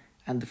here,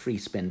 and the free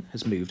spin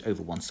has moved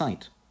over one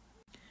site.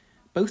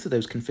 Both of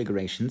those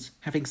configurations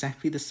have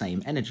exactly the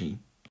same energy,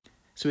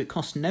 so it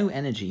costs no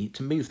energy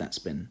to move that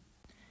spin.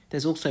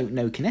 There's also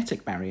no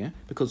kinetic barrier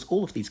because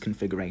all of these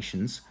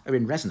configurations are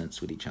in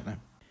resonance with each other.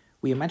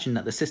 We imagine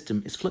that the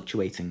system is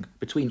fluctuating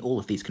between all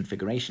of these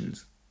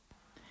configurations.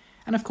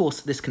 And of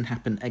course, this can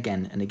happen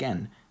again and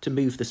again to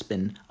move the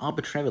spin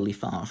arbitrarily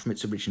far from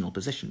its original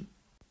position.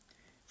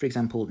 For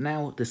example,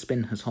 now the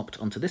spin has hopped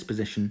onto this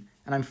position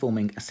and I'm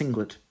forming a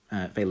singlet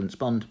valence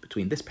bond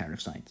between this pair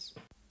of sites.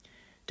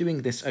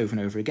 Doing this over and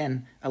over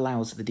again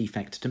allows the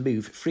defect to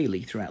move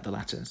freely throughout the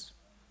lattice.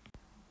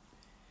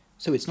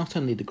 So it's not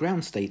only the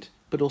ground state,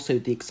 but also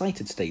the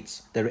excited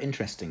states that are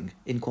interesting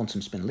in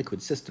quantum spin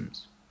liquid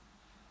systems.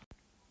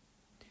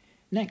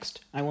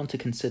 Next, I want to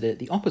consider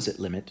the opposite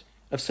limit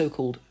of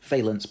so-called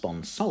valence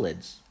bond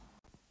solids.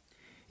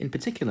 In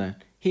particular,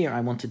 here I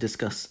want to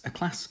discuss a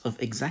class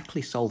of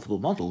exactly solvable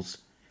models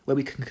where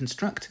we can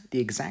construct the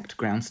exact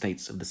ground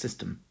states of the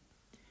system.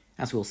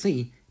 As we'll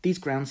see, these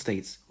ground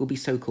states will be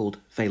so-called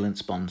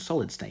valence bond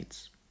solid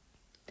states.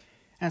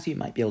 As you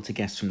might be able to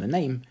guess from the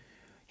name,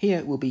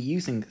 here we'll be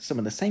using some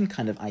of the same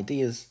kind of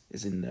ideas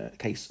as in the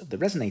case of the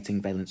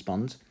resonating valence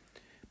bonds,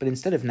 but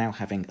instead of now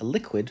having a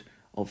liquid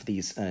of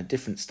these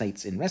different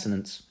states in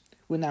resonance,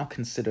 we'll now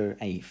consider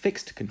a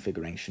fixed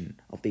configuration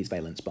of these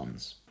valence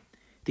bonds.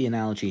 The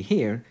analogy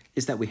here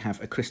is that we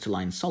have a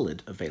crystalline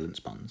solid of valence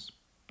bonds.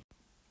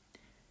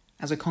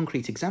 As a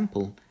concrete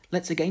example,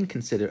 let's again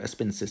consider a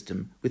spin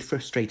system with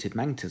frustrated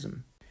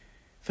magnetism.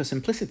 For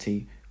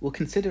simplicity, we'll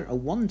consider a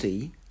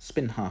 1D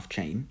spin half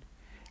chain,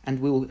 and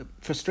we'll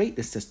frustrate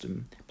this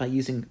system by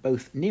using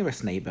both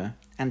nearest neighbour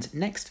and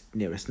next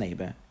nearest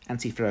neighbour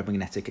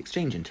antiferromagnetic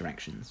exchange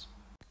interactions.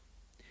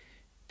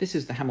 This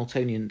is the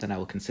Hamiltonian that I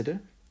will consider.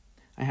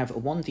 I have a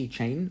 1D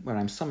chain where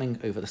I'm summing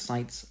over the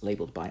sites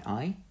labelled by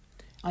I.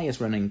 I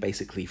is running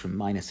basically from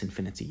minus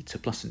infinity to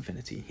plus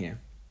infinity here.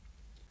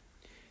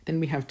 Then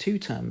we have two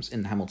terms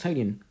in the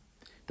Hamiltonian.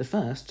 The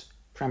first,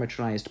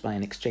 parameterized by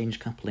an exchange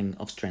coupling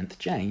of strength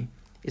J,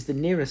 is the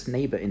nearest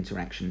neighbour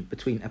interaction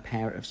between a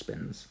pair of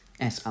spins,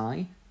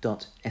 Si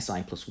dot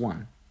Si plus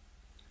 1.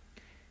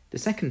 The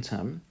second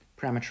term,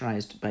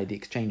 parameterized by the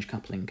exchange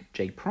coupling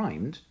J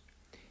primed,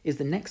 is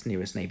the next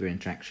nearest neighbour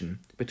interaction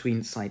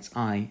between sites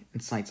I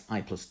and sites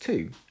I plus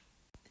 2.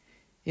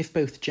 If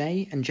both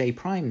J and J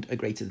primed are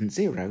greater than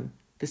 0,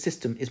 the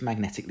system is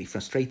magnetically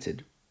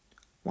frustrated.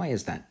 Why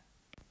is that?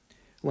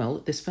 Well,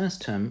 this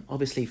first term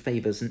obviously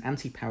favours an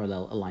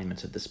antiparallel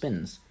alignment of the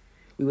spins.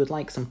 We would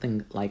like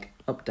something like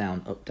up,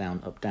 down,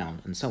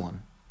 and so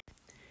on.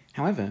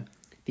 However,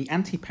 the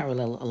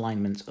antiparallel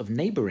alignment of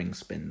neighbouring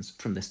spins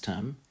from this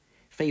term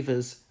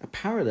favours a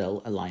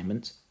parallel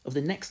alignment of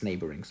the next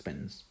neighbouring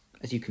spins,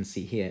 as you can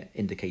see here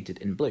indicated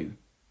in blue.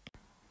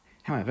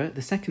 However,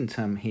 the second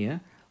term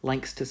here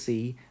likes to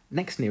see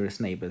next nearest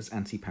neighbours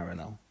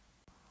antiparallel.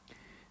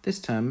 This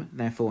term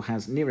therefore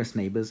has nearest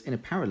neighbours in a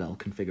parallel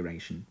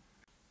configuration.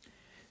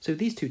 So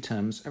these two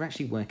terms are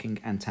actually working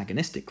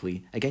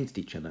antagonistically against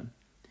each other.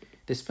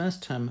 This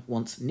first term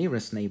wants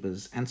nearest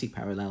neighbours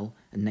antiparallel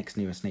and next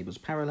nearest neighbours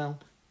parallel,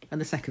 and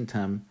the second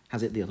term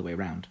has it the other way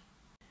around.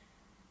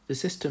 The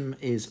system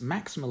is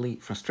maximally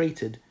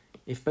frustrated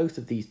if both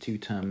of these two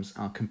terms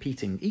are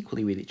competing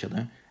equally with each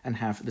other and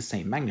have the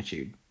same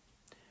magnitude.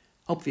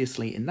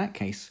 Obviously, in that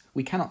case,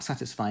 we cannot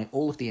satisfy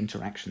all of the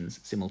interactions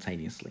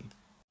simultaneously.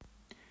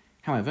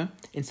 However,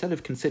 instead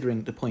of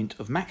considering the point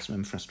of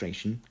maximum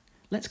frustration,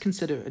 let's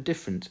consider a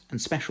different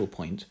and special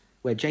point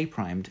where J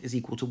primed is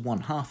equal to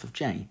 1/2 of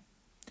J.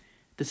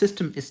 The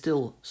system is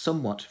still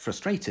somewhat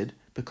frustrated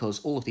because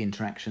all of the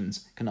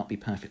interactions cannot be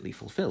perfectly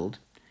fulfilled,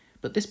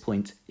 but this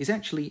point is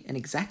actually an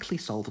exactly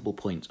solvable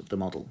point of the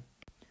model.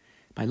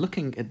 By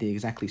looking at the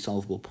exactly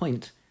solvable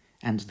point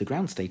and the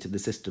ground state of the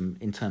system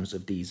in terms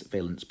of these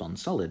valence bond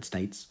solid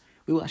states,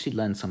 we will actually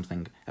learn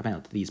something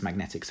about these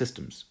magnetic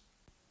systems.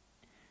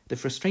 The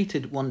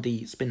frustrated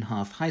 1D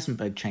spin-half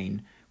Heisenberg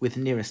chain with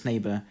nearest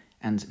neighbour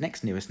and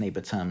next nearest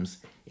neighbour terms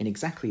in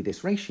exactly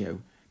this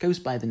ratio goes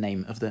by the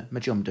name of the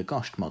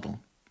Majumdar-Ghosh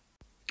model.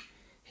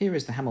 Here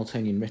is the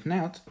Hamiltonian written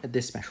out at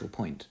this special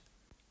point.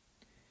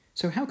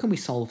 So how can we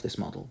solve this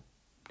model?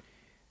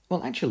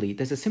 Well, actually,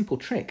 there's a simple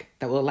trick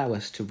that will allow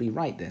us to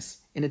rewrite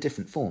this in a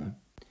different form.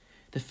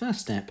 The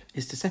first step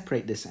is to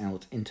separate this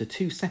out into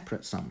two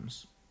separate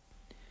sums.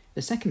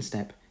 The second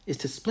step is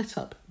to split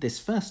up this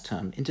first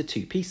term into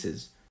two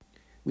pieces.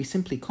 We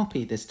simply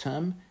copy this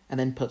term and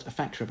then put a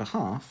factor of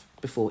 1/2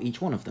 before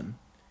each one of them.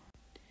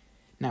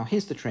 Now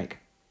here's the trick.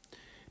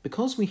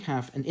 Because we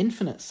have an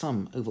infinite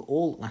sum over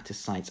all lattice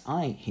sites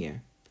I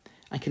here,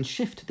 I can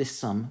shift this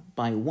sum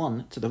by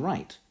 1 to the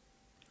right.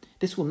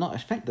 This will not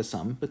affect the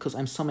sum because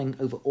I'm summing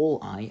over all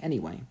I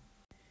anyway.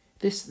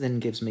 This then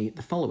gives me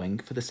the following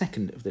for the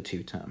second of the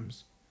two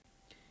terms.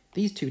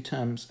 These two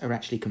terms are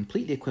actually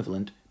completely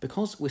equivalent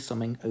because we're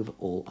summing over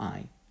all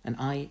I, and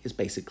I is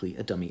basically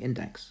a dummy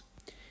index.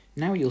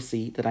 Now you'll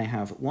see that I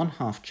have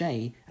 1/2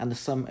 J and the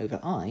sum over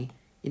I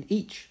in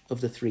each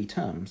of the three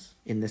terms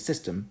in this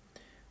system,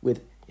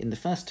 with, in the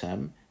first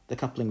term, the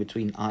coupling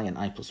between I and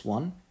I plus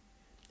 1,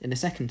 in the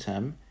second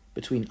term,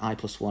 between I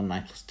plus 1 and I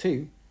plus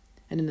 2,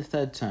 and in the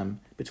third term,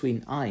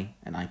 between I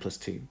and I plus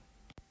 2.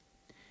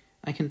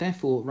 I can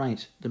therefore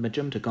write the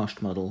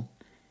Majumdar-Ghosh model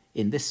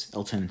in this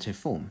alternative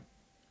form.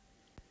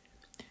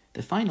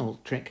 The final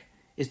trick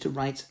is to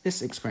write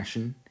this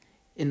expression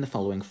in the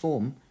following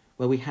form,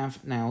 where we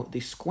have now the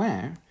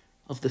square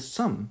of the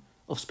sum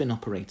of spin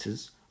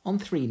operators on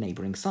three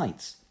neighbouring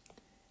sites,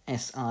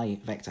 Si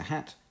vector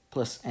hat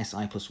plus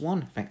Si plus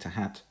 1 vector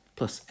hat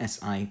plus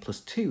Si plus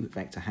 2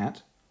 vector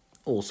hat,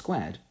 all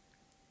squared.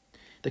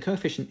 The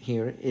coefficient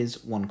here is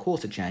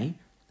 1/4 j,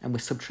 and we're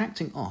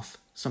subtracting off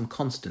some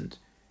constant,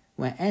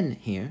 where n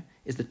here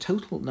is the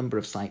total number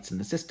of sites in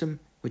the system,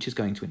 which is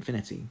going to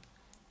infinity.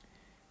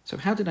 So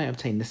how did I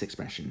obtain this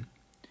expression?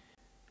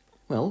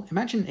 Well,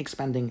 imagine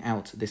expanding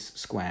out this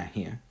square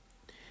here.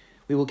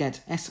 We will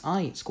get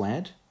Si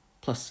squared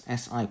plus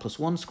Si plus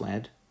 1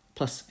 squared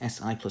plus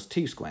Si plus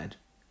 2 squared.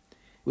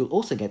 We'll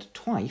also get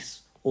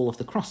twice all of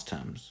the cross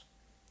terms.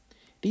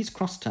 These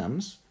cross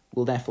terms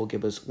will therefore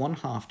give us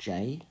 1/2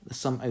 j, the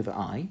sum over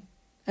I,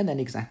 and then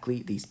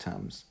exactly these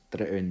terms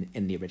that are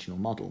in the original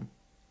model.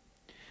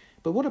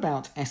 But what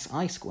about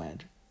Si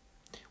squared?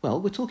 Well,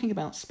 we're talking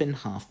about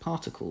spin-half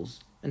particles,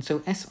 and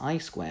so Si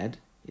squared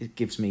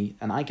gives me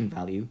an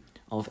eigenvalue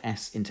of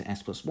S into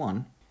S plus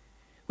 1,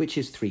 which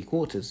is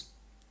 3/4.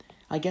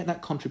 I get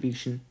that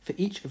contribution for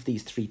each of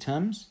these three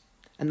terms,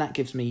 and that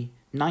gives me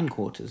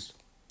 9/4.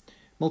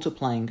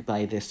 Multiplying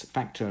by this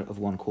factor of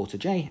 1/4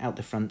 j out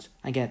the front,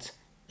 I get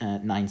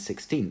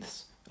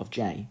 9/16 of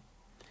j.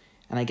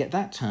 And I get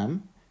that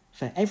term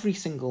for every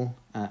single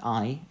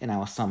I in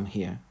our sum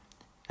here.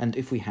 And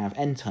if we have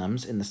n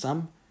terms in the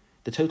sum,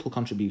 the total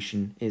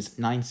contribution is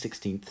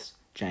 9/16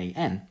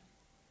 jn.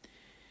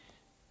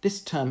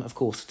 This term, of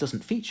course,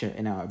 doesn't feature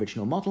in our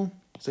original model,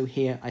 so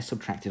here I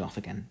subtract it off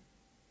again.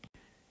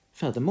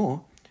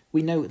 Furthermore,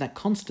 we know that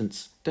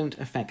constants don't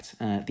affect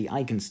the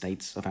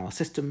eigenstates of our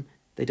system,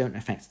 they don't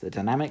affect the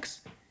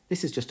dynamics.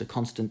 This is just a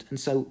constant, and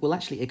so we'll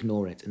actually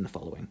ignore it in the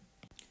following.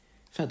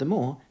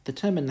 Furthermore, the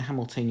term in the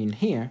Hamiltonian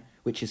here,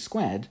 which is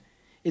squared,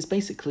 is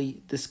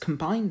basically this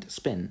combined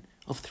spin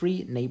of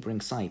three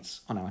neighbouring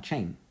sites on our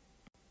chain.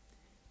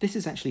 This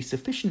is actually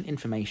sufficient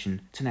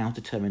information to now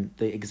determine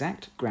the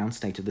exact ground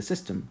state of the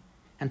system,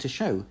 and to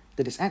show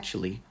that it's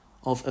actually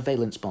of a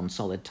valence bond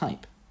solid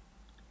type.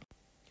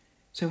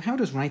 So how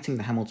does writing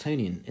the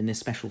Hamiltonian in this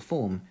special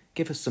form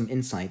give us some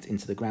insight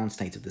into the ground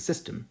state of the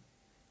system?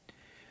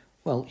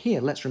 Well, here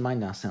let's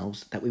remind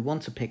ourselves that we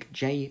want to pick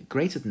j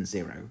greater than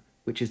 0,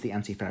 which is the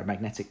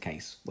antiferromagnetic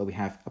case, where we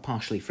have a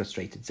partially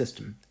frustrated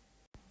system.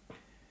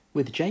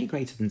 With j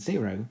greater than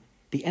 0,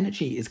 the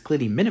energy is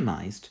clearly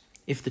minimized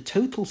if the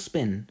total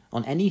spin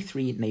on any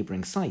three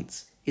neighbouring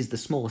sites is the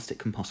smallest it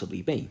can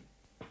possibly be.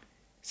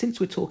 Since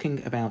we're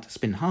talking about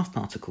spin-half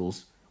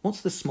particles,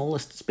 what's the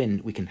smallest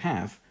spin we can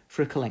have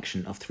for a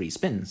collection of three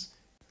spins?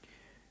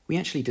 We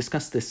actually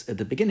discussed this at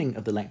the beginning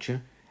of the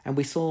lecture, and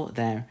we saw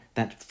there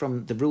that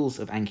from the rules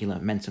of angular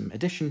momentum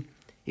addition,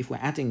 if we're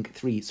adding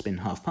three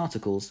spin-half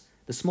particles,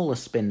 the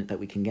smallest spin that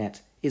we can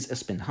get is a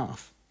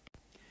spin-half.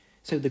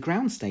 So the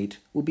ground state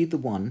will be the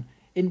one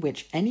in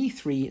which any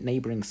three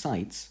neighbouring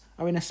sites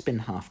are in a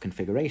spin-half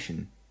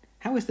configuration.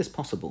 How is this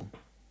possible?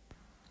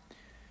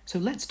 So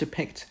let's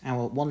depict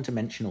our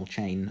one-dimensional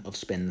chain of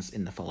spins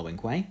in the following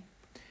way.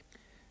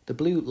 The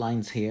blue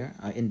lines here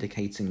are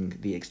indicating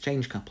the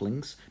exchange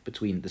couplings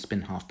between the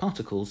spin-half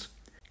particles,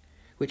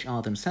 which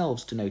are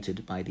themselves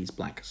denoted by these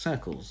black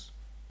circles.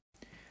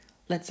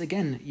 Let's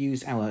again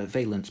use our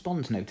valence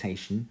bond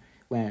notation,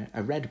 where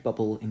a red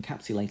bubble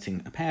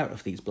encapsulating a pair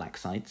of these black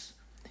sites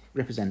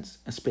represents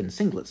a spin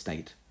singlet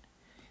state,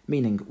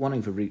 meaning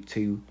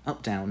 1/√2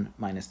 up-down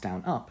minus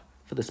down-up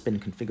for the spin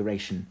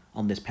configuration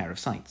on this pair of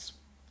sites.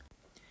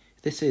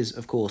 This is,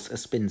 of course, a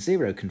spin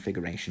 0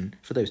 configuration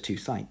for those two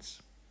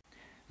sites.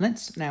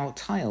 Let's now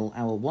tile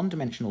our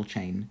one-dimensional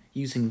chain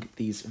using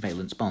these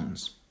valence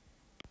bonds.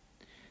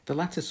 The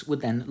lattice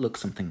would then look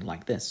something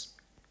like this.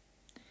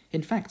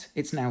 In fact,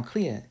 it's now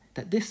clear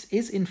that this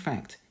is in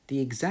fact the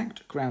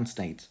exact ground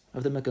state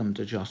of the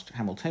Magunda-Jost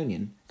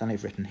Hamiltonian that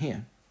I've written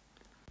here.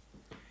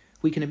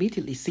 We can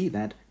immediately see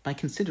that by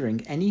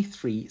considering any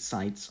three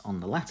sites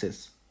on the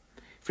lattice.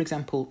 For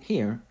example,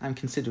 here I'm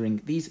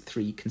considering these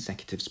three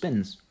consecutive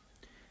spins.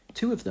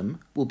 Two of them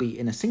will be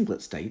in a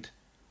singlet state,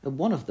 and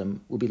one of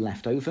them will be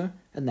left over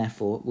and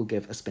therefore will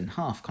give a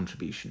spin-half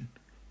contribution.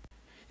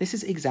 This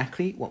is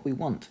exactly what we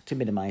want to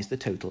minimize the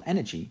total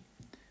energy.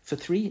 For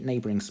three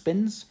neighbouring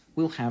spins,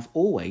 we'll have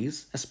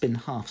always a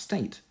spin-half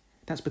state.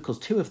 That's because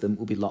two of them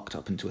will be locked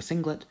up into a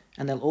singlet,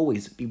 and there'll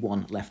always be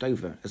one left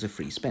over as a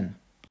free spin.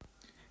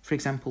 For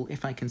example,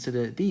 if I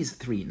consider these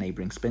three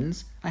neighbouring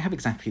spins, I have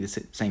exactly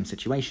the same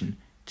situation.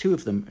 Two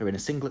of them are in a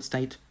singlet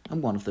state,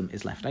 and one of them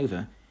is left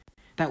over.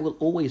 That will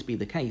always be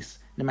the case,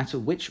 no matter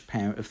which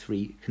pair of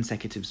three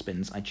consecutive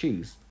spins I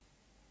choose.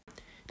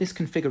 This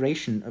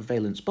configuration of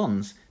valence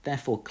bonds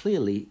therefore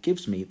clearly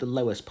gives me the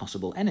lowest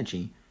possible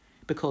energy,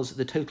 because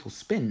the total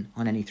spin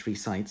on any three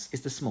sites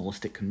is the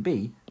smallest it can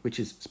be, which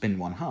is spin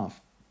 1/2.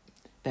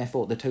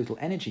 Therefore, the total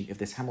energy of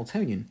this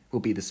Hamiltonian will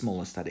be the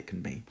smallest that it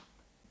can be.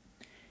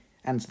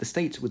 And the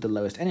state with the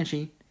lowest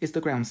energy is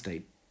the ground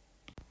state.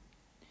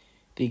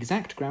 The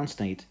exact ground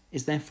state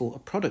is therefore a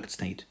product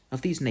state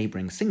of these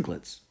neighbouring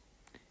singlets.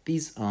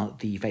 These are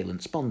the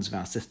valence bonds of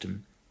our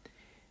system,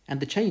 and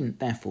the chain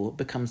therefore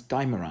becomes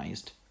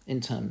dimerized in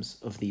terms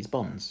of these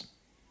bonds.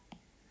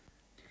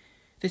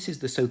 This is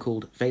the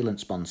so-called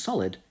valence bond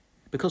solid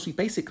because we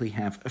basically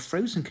have a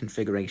frozen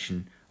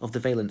configuration of the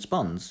valence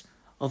bonds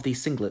of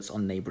these singlets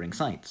on neighbouring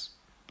sites.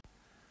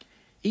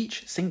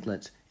 Each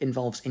singlet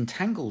involves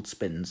entangled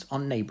spins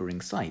on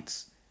neighbouring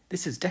sites.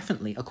 This is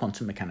definitely a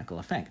quantum mechanical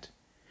effect,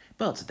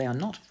 but they are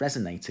not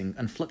resonating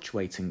and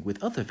fluctuating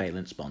with other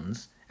valence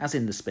bonds, as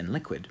in the spin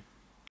liquid.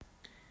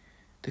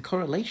 The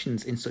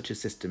correlations in such a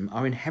system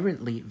are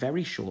inherently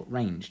very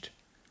short-ranged.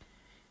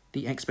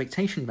 The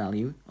expectation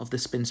value of the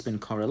spin-spin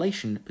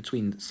correlation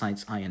between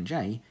sites I and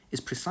j is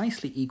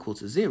precisely equal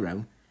to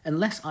 0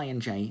 unless I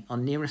and j are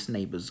nearest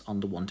neighbours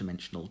on the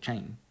one-dimensional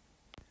chain.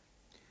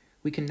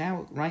 We can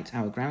now write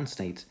our ground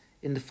state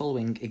in the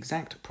following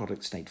exact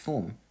product state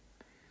form.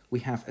 We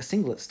have a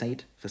singlet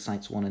state for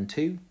sites 1 and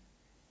 2,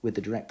 with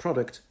the direct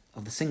product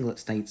of the singlet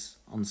states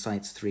on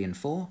sites 3 and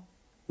 4,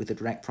 with the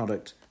direct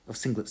product of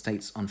singlet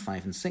states on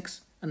 5 and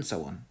 6, and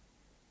so on.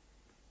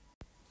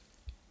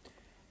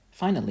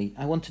 Finally,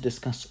 I want to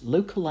discuss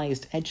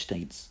localized edge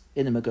states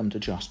in a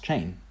Magunda-Jost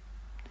chain.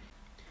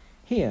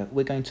 Here,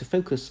 we're going to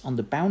focus on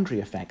the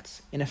boundary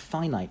effects in a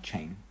finite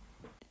chain.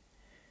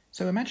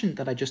 So imagine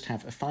that I just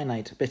have a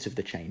finite bit of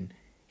the chain.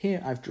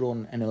 Here I've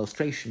drawn an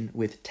illustration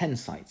with 10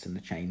 sites in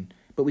the chain,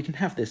 but we can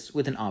have this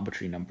with an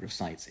arbitrary number of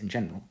sites in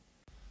general.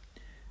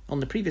 On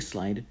the previous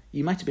slide,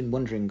 you might have been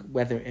wondering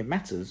whether it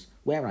matters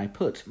where I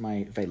put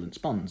my valence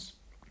bonds.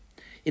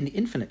 In the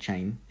infinite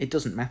chain, it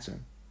doesn't matter.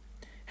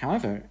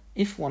 However,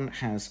 if one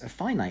has a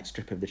finite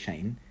strip of the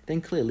chain,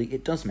 then clearly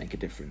it does make a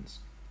difference.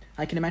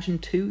 I can imagine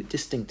two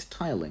distinct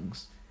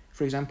tilings.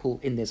 For example,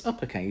 in this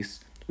upper case,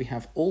 we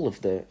have all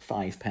of the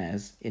 5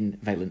 pairs in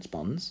valence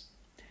bonds.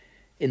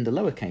 In the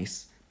lower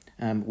case,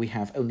 we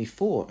have only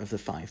 4 of the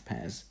 5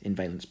 pairs in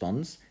valence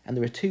bonds, and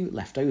there are 2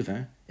 left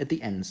over at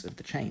the ends of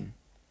the chain.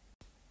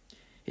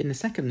 In the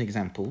second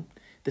example,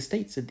 the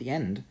states at the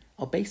end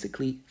are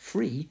basically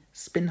free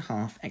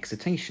spin-half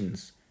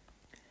excitations.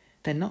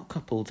 They're not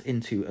coupled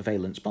into a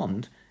valence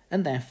bond,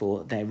 and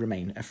therefore they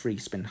remain a free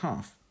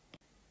spin-half.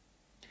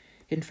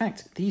 In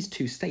fact, these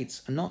two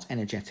states are not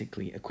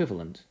energetically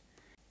equivalent.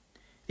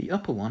 The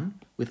upper one,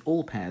 with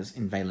all pairs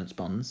in valence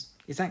bonds,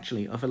 is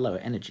actually of a lower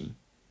energy.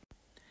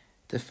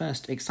 The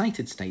first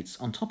excited states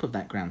on top of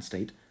that ground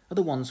state are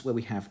the ones where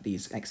we have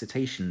these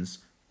excitations,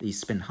 these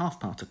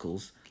spin-half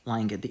particles,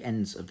 lying at the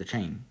ends of the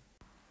chain.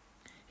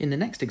 In the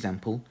next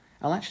example,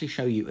 I'll actually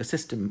show you a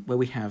system where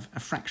we have a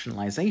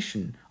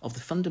fractionalization of the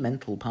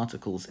fundamental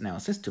particles in our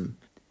system,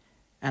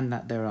 and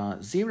that there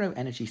are 0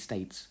 energy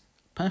states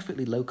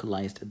perfectly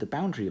localized at the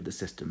boundary of the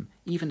system,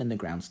 even in the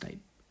ground state.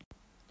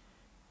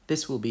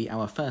 This will be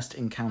our first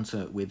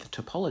encounter with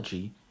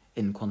topology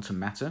in quantum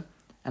matter,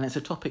 and it's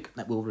a topic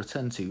that we'll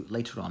return to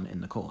later on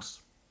in the course.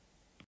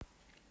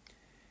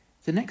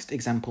 The next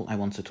example I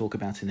want to talk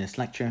about in this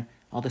lecture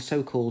are the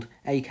so-called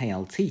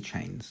AKLT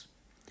chains.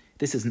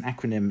 This is an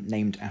acronym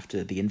named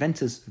after the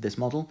inventors of this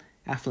model,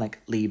 Affleck,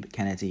 Lieb,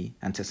 Kennedy,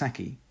 and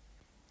Tasaki.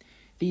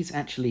 These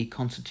actually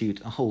constitute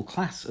a whole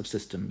class of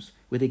systems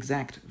with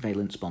exact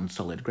valence bond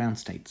solid ground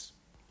states.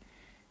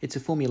 It's a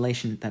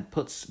formulation that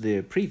puts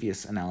the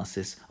previous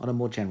analysis on a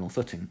more general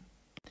footing.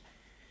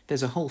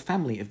 There's a whole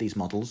family of these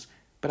models,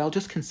 but I'll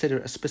just consider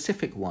a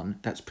specific one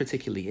that's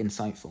particularly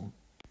insightful.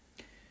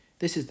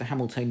 This is the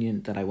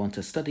Hamiltonian that I want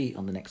to study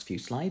on the next few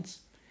slides.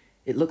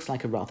 It looks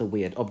like a rather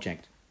weird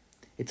object.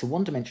 It's a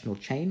one-dimensional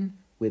chain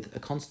with a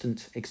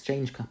constant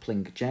exchange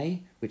coupling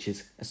J, which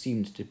is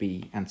assumed to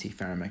be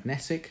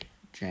antiferromagnetic,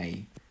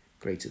 J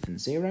greater than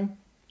 0,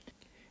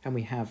 and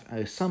we have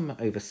a sum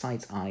over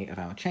site I of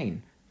our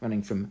chain,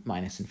 running from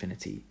minus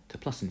infinity to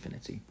plus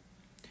infinity.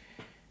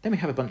 Then we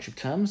have a bunch of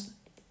terms.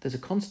 There's a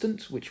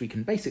constant, which we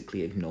can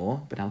basically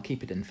ignore, but I'll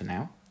keep it in for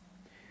now.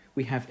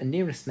 We have a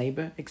nearest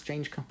neighbour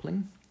exchange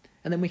coupling,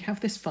 and then we have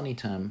this funny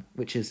term,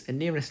 which is a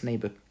nearest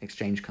neighbour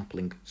exchange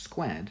coupling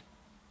squared.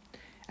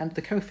 And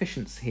the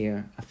coefficients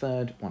here, a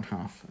third,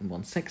 1/2, and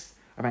 1/6,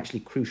 are actually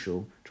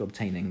crucial to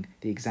obtaining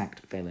the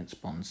exact valence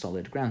bond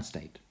solid ground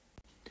state.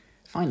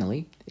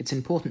 Finally, it's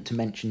important to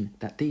mention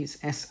that these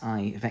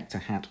SI vector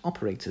hat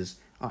operators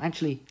are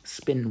actually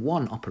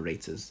spin-1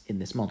 operators in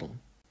this model.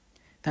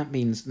 That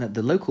means that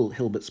the local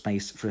Hilbert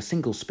space for a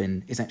single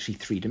spin is actually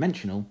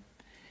 3-dimensional.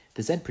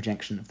 The Z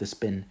projection of the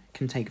spin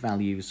can take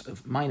values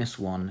of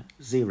 -1,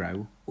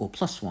 0, or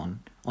 +1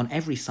 on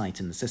every site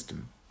in the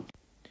system.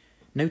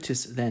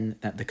 Notice then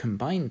that the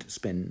combined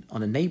spin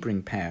on a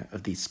neighbouring pair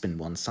of these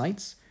spin-1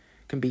 sites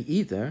can be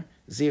either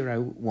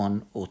 0,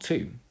 1, or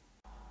 2.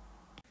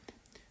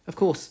 Of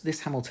course,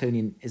 this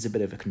Hamiltonian is a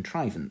bit of a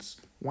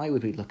contrivance. Why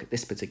would we look at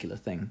this particular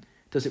thing?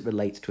 Does it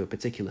relate to a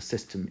particular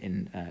system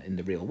in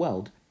the real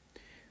world?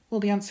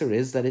 Well, the answer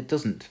is that it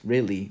doesn't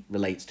really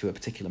relate to a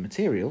particular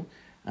material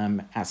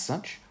as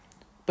such,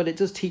 but it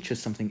does teach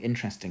us something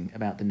interesting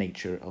about the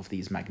nature of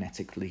these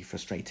magnetically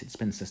frustrated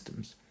spin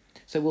systems.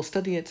 So we'll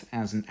study it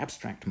as an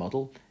abstract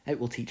model. It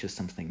will teach us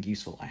something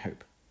useful, I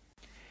hope.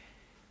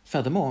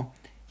 Furthermore,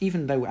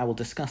 even though I will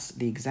discuss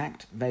the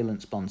exact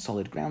valence bond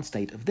solid ground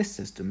state of this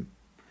system,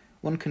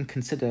 one can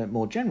consider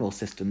more general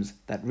systems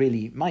that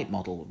really might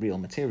model real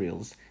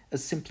materials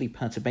as simply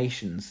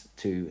perturbations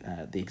to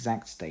the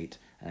exact state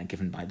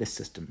given by this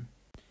system.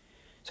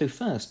 So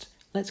first,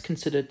 let's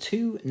consider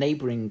two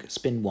neighbouring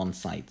spin 1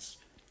 sites.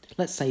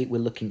 Let's say we're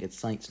looking at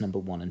sites number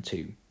 1 and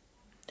 2.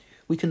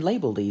 We can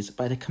label these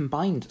by the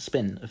combined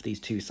spin of these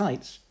two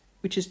sites,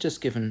 which is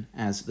just given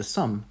as the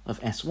sum of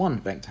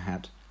S1 vector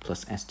hat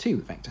plus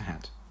S2 vector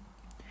hat.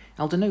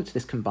 I'll denote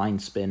this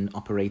combined spin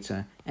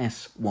operator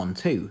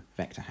S12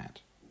 vector hat.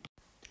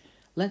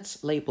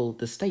 Let's label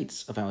the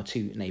states of our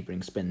two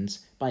neighbouring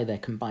spins by their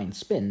combined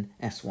spin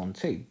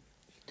S12.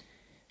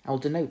 I'll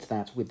denote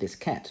that with this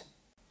ket.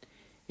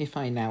 If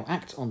I now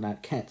act on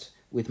that ket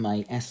with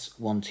my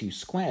S12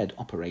 squared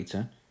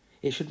operator,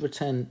 it should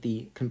return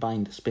the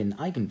combined spin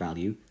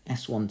eigenvalue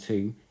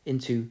S12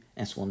 into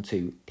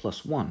S12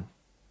 plus 1.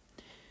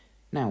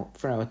 Now,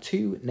 for our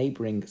two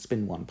neighbouring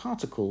spin 1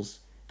 particles,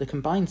 the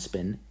combined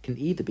spin can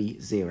either be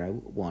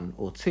 0, 1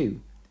 or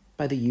 2,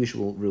 by the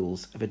usual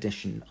rules of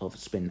addition of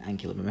spin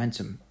angular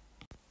momentum.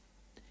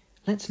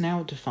 Let's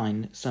now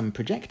define some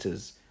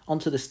projectors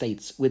onto the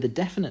states with a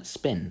definite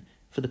spin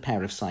for the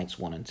pair of sites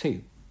 1 and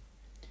 2.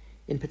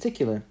 In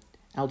particular,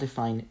 I'll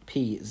define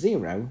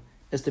P0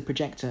 as the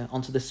projector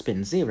onto the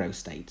spin 0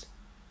 state.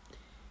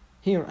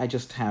 Here I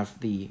just have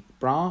the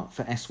bra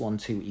for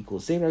S12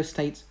 equals 0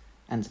 state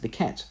and the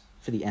ket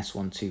for the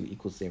S12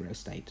 equals 0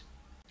 state.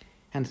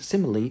 And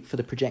similarly for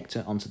the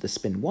projector onto the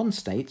spin 1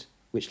 state,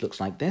 which looks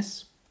like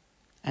this,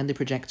 and the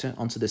projector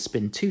onto the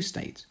spin 2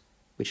 state,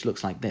 which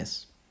looks like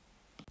this.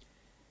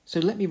 So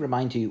let me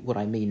remind you what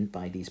I mean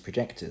by these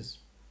projectors.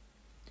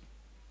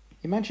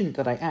 Imagine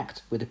that I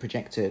act with the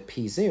projector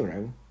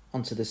P0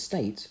 onto the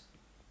state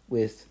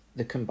with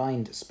the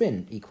combined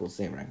spin equals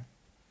 0.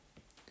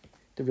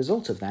 The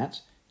result of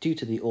that, due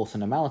to the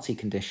orthonormality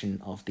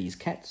condition of these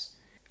kets,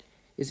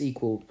 is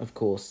equal, of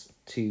course,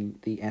 to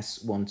the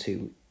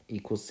S12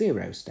 equals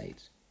 0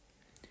 state.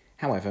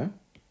 However,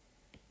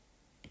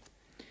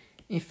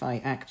 if I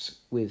act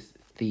with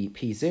the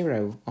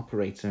P0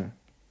 operator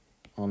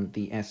on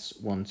the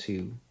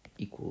S12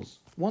 equals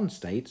 1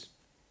 state,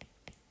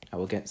 I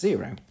will get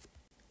 0.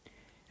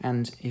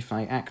 And if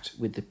I act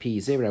with the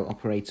P0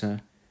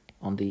 operator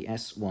on the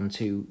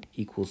S12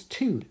 equals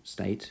 2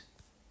 state,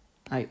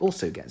 I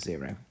also get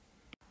 0.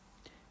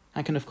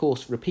 I can of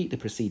course repeat the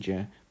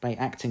procedure by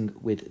acting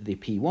with the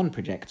P1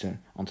 projector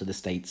onto the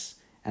states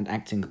and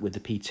acting with the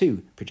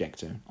P2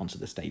 projector onto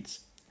the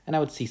states, and I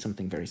would see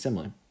something very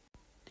similar.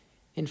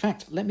 In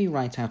fact, let me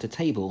write out a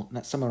table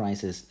that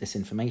summarizes this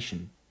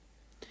information.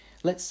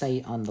 Let's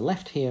say on the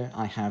left here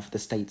I have the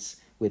states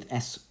with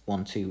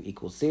S12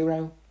 equals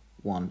 0,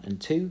 1 and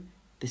 2.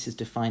 This is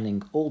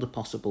defining all the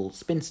possible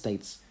spin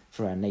states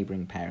for our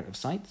neighbouring pair of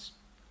sites.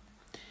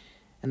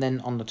 And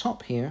then on the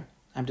top here,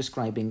 I'm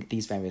describing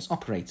these various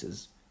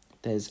operators.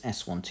 There's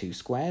S12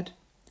 squared,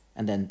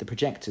 and then the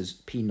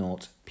projectors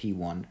P0,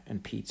 P1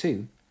 and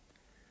P2.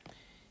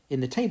 In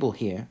the table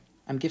here,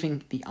 I'm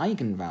giving the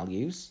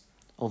eigenvalues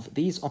of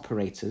these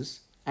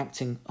operators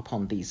acting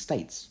upon these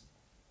states.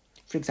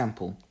 For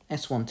example,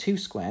 S12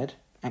 squared,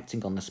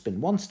 acting on the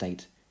spin 1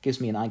 state, gives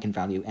me an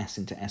eigenvalue s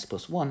into s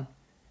plus 1,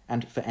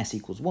 and for s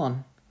equals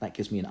 1, that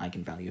gives me an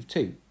eigenvalue of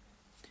 2.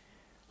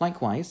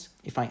 Likewise,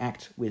 if I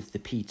act with the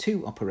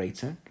P2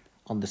 operator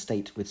on the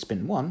state with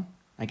spin 1,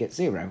 I get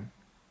 0.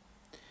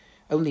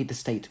 Only the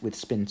state with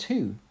spin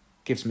 2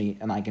 gives me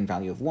an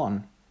eigenvalue of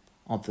 1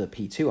 of the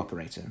P2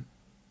 operator.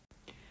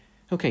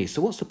 Okay,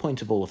 so what's the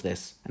point of all of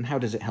this, and how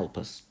does it help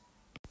us?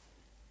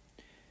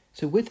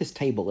 So with this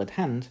table at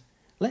hand,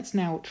 let's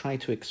now try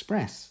to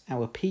express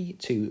our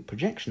P2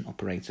 projection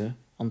operator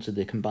onto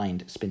the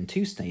combined spin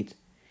 2 state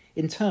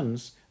in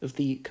terms of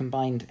the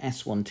combined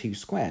S12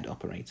 squared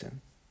operator.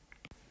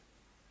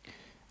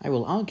 I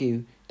will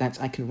argue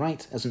that I can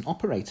write as an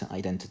operator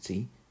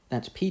identity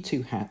that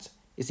P2 hat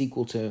is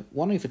equal to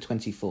 1 over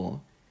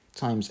 24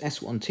 times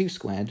S12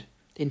 squared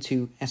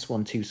into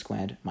S12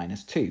 squared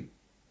minus 2.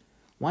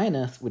 Why on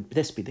earth would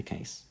this be the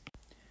case?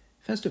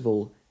 First of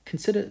all,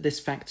 consider this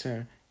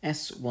factor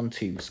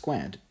S12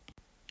 squared.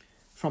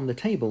 From the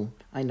table,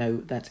 I know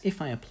that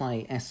if I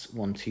apply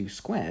S12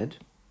 squared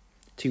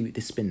to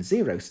the spin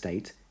 0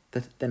 state,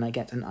 then I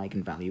get an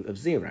eigenvalue of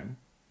 0.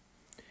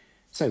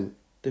 So,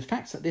 the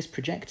fact that this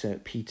projector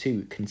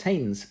P2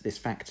 contains this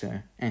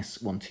factor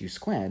S12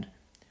 squared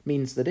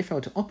means that if I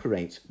were to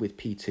operate with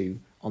P2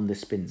 on the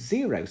spin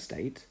 0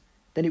 state,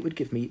 then it would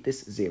give me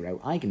this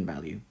 0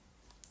 eigenvalue.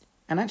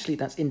 And actually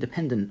that's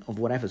independent of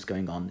whatever's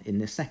going on in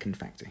this second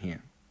factor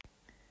here.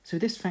 So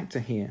this factor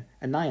here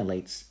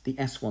annihilates the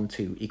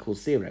S12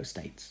 equals 0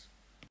 states.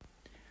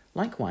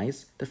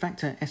 Likewise, the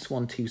factor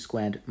S12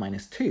 squared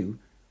minus 2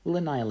 will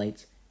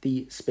annihilate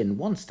the spin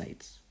 1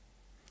 states.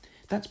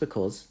 That's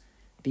because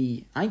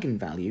the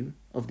eigenvalue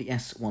of the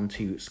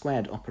S12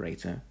 squared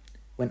operator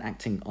when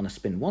acting on a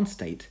spin 1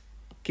 state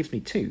gives me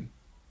 2.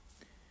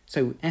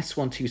 So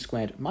S12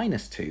 squared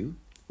minus 2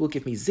 will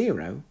give me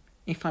 0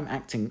 if I'm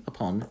acting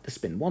upon the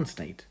spin 1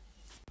 state.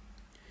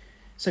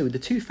 So the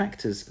two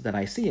factors that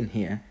I see in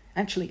here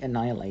actually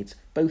annihilate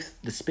both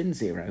the spin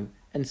 0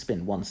 and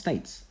spin 1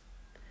 states.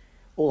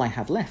 All I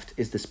have left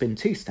is the spin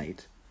 2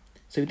 state,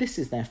 so this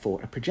is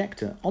therefore a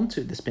projector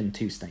onto the spin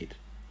 2 state.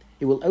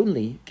 It will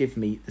only give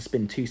me the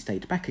spin 2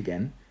 state back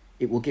again.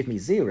 It will give me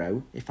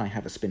 0 if I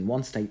have a spin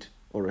 1 state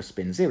or a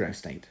spin 0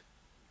 state.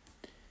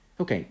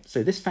 Okay,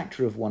 so this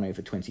factor of 1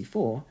 over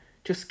 24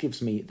 just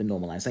gives me the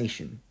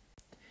normalization.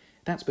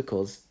 That's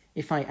because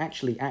if I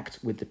actually act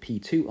with the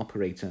P2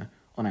 operator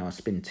on our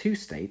spin 2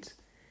 state,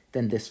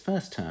 then this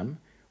first term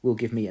will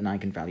give me an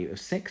eigenvalue of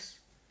 6,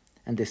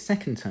 and this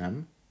second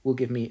term will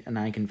give me an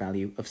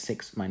eigenvalue of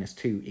 6 minus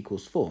 2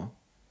 equals 4.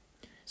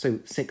 So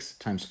 6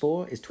 times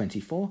 4 is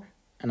 24,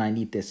 and I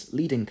need this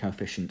leading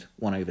coefficient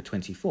 1 over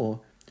 24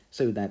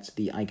 so that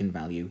the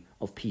eigenvalue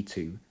of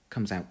P2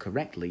 comes out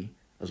correctly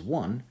as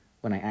 1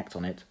 when I act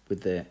on it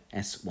with the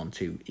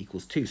S12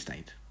 equals 2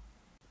 state.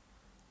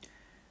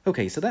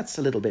 Okay, so that's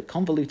a little bit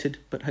convoluted,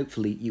 but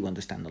hopefully you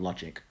understand the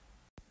logic.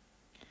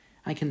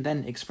 I can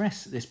then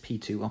express this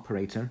P2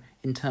 operator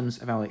in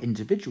terms of our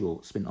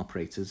individual spin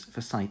operators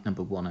for site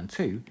number 1 and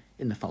 2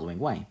 in the following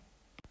way.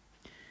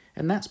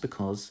 And that's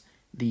because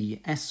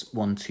the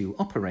S12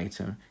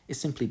 operator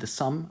is simply the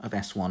sum of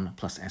S1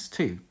 plus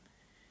S2.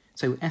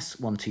 So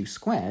S12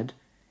 squared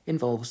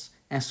involves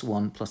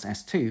S1 plus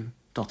S2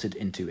 dotted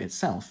into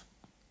itself.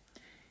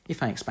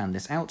 If I expand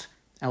this out,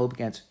 I will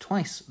get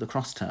twice the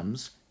cross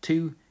terms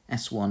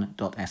 2s1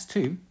 dot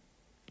s2,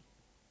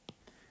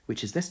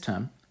 which is this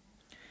term,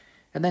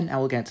 and then I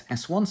will get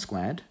s1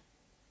 squared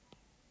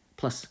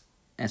plus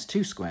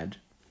s2 squared.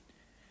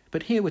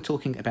 But here we're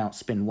talking about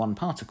spin 1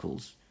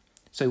 particles,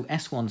 so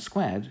s1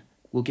 squared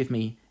will give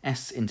me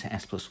s into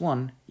s plus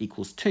 1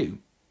 equals 2.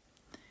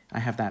 I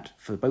have that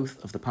for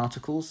both of the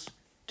particles.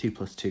 2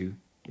 plus 2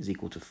 is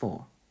equal to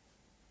 4.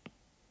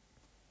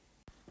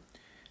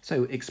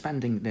 So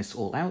expanding this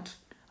all out,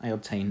 I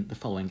obtain the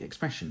following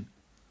expression.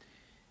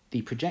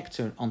 The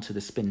projector onto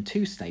the spin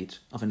 2 state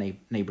of a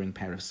neighbouring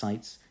pair of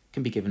sites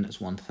can be given as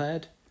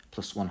 1/3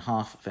 plus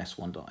 1/2 of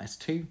s1 dot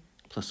s2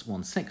 plus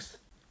 1/6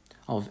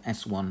 of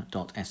s1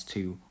 dot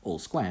s2 all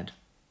squared.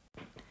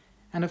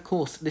 And of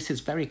course, this is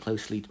very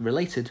closely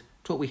related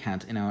to what we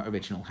had in our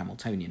original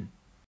Hamiltonian.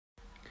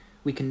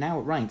 We can now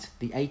write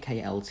the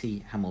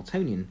AKLT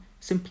Hamiltonian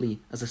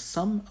simply as a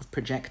sum of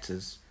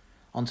projectors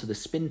onto the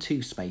spin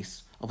 2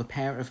 space of a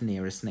pair of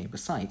nearest neighbour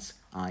sites,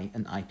 I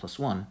and I plus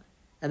 1,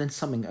 and then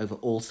summing over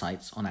all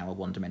sites on our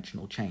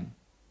one-dimensional chain.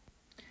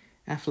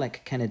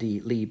 Affleck, Kennedy,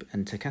 Lieb,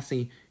 and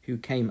Takasi, who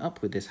came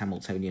up with this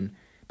Hamiltonian,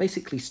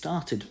 basically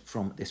started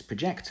from this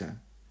projector,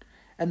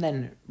 and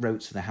then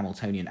wrote the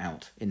Hamiltonian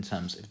out in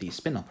terms of these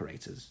spin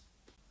operators.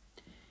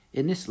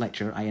 In this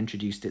lecture, I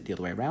introduced it the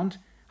other way around.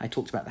 I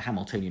talked about the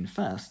Hamiltonian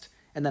first,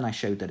 and then I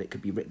showed that it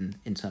could be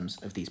written in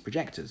terms of these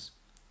projectors.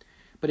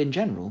 But in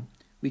general,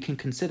 we can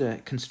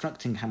consider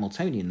constructing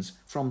Hamiltonians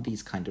from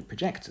these kind of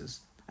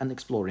projectors and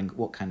exploring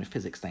what kind of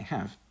physics they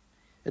have.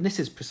 And this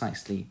is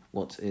precisely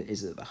what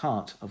is at the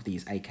heart of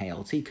these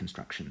AKLT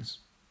constructions.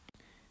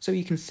 So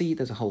you can see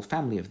there's a whole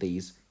family of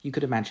these. You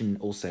could imagine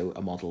also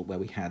a model where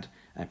we had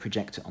a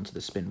projector onto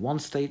the spin 1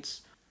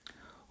 states,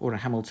 or a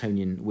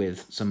Hamiltonian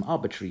with some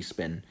arbitrary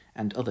spin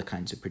and other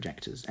kinds of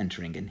projectors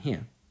entering in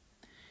here.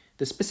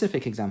 The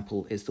specific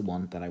example is the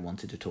one that I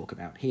wanted to talk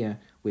about here,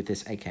 with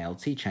this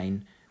AKLT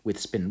chain with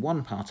spin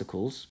 1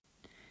 particles,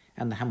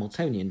 and the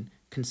Hamiltonian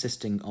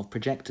consisting of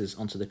projectors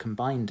onto the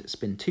combined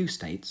spin 2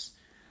 states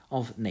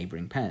of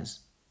neighbouring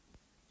pairs.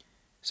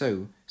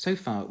 So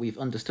far we've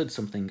understood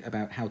something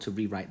about how to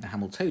rewrite the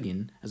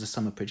Hamiltonian as a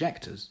sum of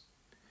projectors.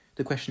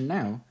 The question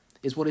now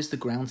is, what is the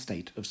ground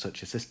state of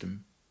such a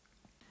system?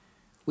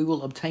 We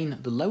will obtain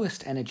the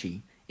lowest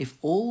energy if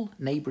all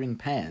neighbouring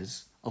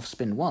pairs of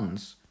spin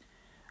 1s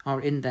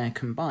are in their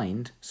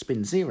combined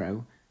spin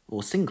 0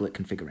 or singlet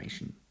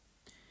configuration.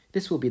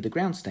 This will be the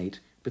ground state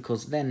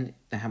because then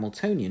the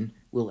Hamiltonian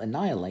will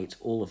annihilate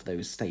all of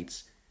those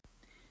states.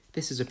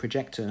 This is a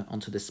projector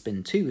onto the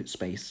spin 2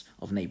 space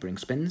of neighbouring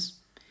spins.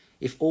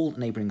 If all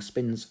neighbouring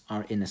spins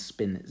are in a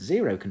spin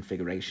 0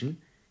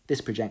 configuration,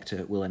 this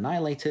projector will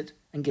annihilate it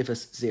and give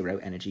us 0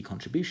 energy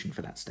contribution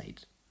for that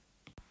state.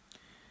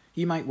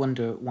 You might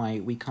wonder why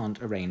we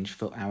can't arrange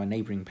for our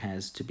neighbouring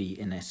pairs to be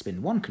in a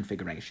spin 1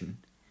 configuration.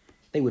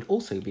 They would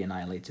also be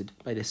annihilated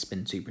by this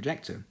spin 2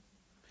 projector.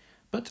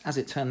 But as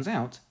it turns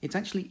out, it's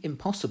actually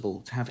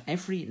impossible to have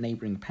every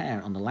neighbouring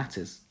pair on the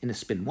lattice in a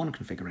spin 1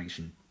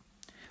 configuration,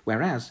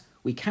 whereas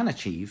we can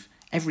achieve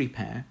every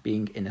pair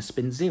being in a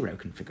spin 0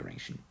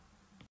 configuration.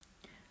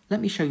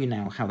 Let me show you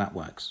now how that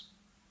works.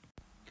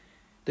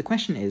 The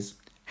question is,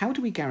 how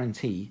do we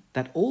guarantee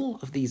that all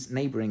of these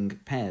neighbouring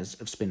pairs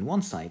of spin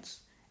 1 sites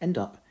end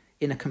up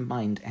in a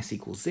combined s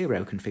equals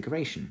 0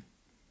 configuration?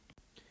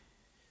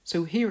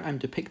 So here I'm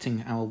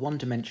depicting our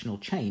one-dimensional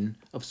chain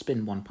of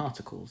spin 1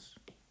 particles.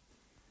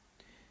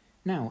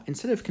 Now,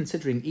 instead of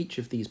considering each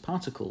of these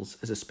particles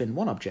as a spin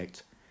 1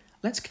 object,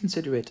 let's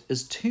consider it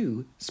as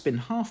 2 spin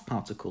 1/2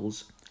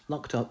 particles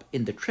locked up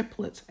in the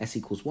triplet s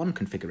equals 1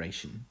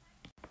 configuration.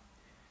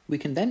 We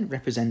can then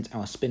represent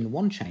our spin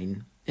 1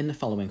 chain in the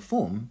following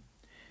form,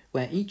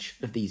 where each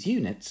of these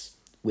units,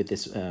 with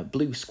this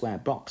blue square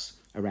box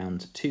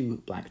around 2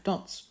 black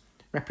dots,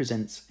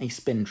 represents a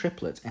spin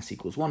triplet s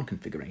equals 1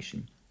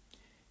 configuration.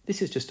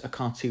 This is just a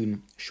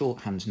cartoon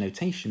shorthand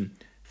notation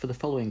for the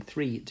following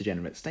three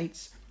degenerate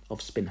states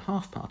of spin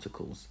half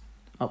particles: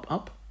 up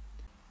up,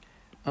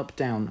 up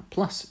down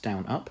plus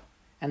down up,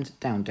 and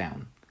down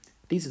down.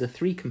 These are the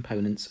three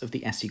components of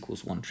the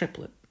s=1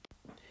 triplet.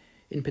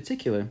 In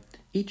particular,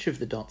 each of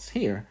the dots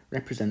here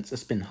represents a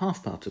spin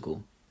half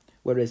particle,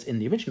 whereas in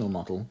the original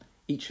model,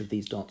 each of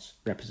these dots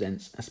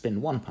represents a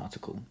spin 1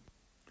 particle.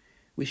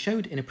 We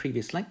showed in a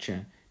previous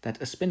lecture that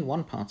a spin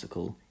 1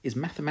 particle is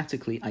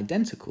mathematically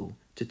identical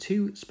to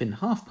two spin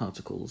half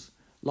particles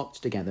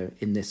locked together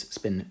in this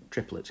spin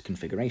triplet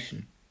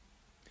configuration.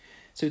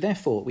 So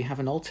therefore, we have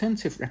an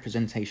alternative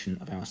representation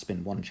of our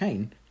spin 1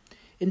 chain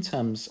in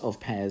terms of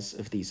pairs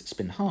of these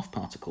spin half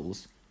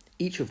particles,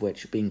 each of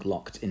which being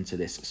locked into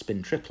this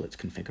spin triplet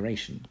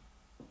configuration.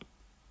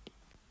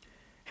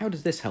 How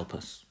does this help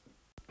us?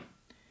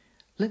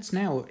 Let's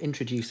now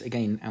introduce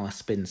again our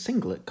spin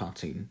singlet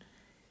cartoon.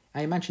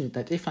 I imagine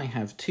that if I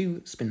have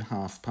two spin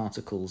half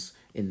particles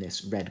in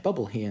this red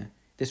bubble here,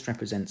 this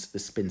represents the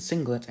spin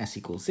singlet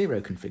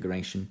s=0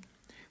 configuration,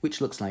 which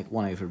looks like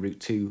 1 over root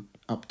 2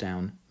 up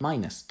down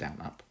minus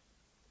down up.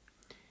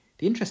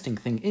 The interesting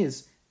thing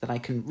is that I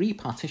can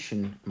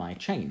repartition my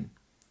chain.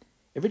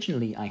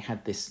 Originally I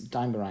had this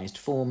dimerized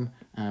form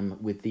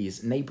with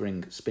these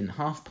neighbouring spin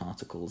half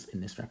particles in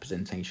this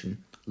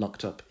representation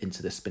locked up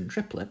into the spin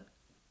triplet,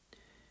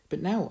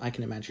 but now I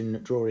can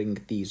imagine drawing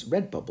these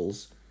red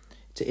bubbles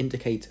to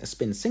indicate a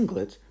spin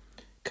singlet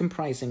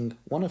comprising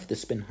one of the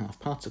spin half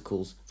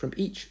particles from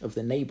each of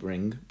the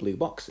neighbouring blue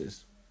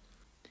boxes.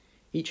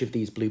 Each of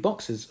these blue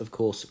boxes, of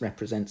course,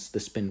 represents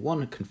the spin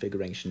 1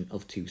 configuration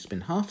of two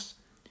spin halves.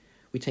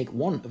 We take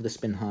one of the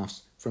spin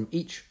halves from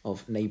each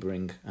of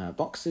neighbouring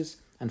boxes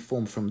and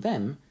form from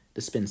them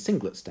the spin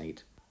singlet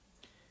state.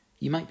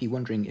 You might be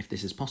wondering if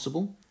this is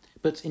possible,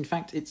 but in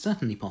fact it's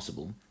certainly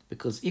possible,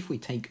 because if we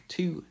take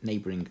two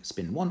neighbouring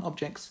spin 1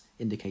 objects,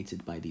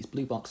 indicated by these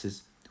blue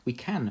boxes, we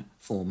can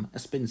form a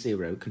spin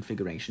 0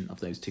 configuration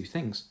of those two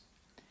things.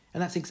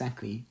 And that's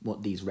exactly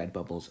what these red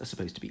bubbles are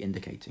supposed to be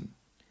indicating.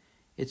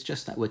 It's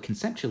just that we're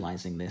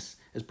conceptualizing this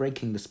as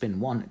breaking the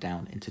spin 1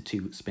 down into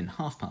two spin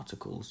half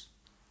particles.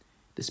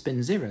 The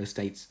spin 0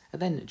 states are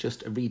then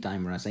just a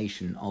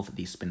redimerization of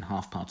these spin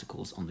half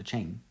particles on the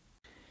chain.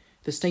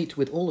 The state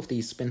with all of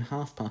these spin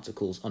half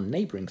particles on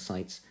neighbouring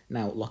sites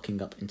now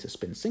locking up into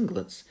spin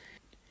singlets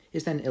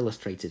is then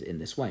illustrated in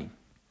this way.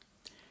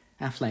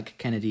 Affleck,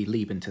 Kennedy,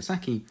 Lieb and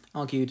Tasaki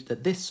argued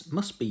that this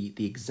must be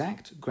the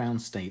exact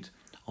ground state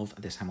of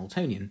this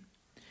Hamiltonian,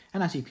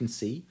 and as you can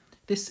see,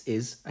 this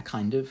is a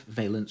kind of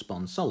valence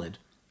bond solid.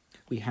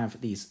 We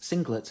have these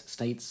singlet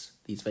states,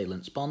 these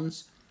valence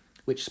bonds,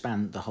 which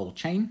span the whole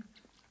chain.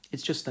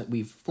 It's just that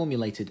we've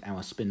formulated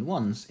our spin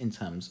 1s in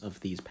terms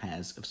of these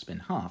pairs of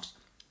spin halves.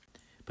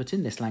 But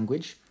in this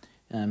language,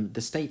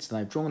 the state that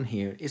I've drawn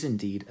here is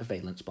indeed a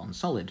valence bond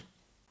solid.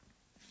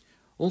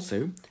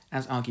 Also,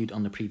 as argued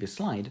on the previous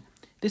slide,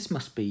 this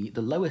must be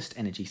the lowest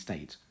energy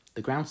state,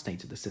 the ground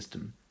state of the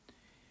system.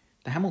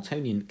 The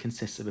Hamiltonian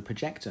consists of a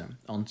projector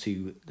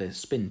onto the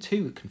spin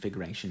 2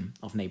 configuration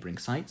of neighbouring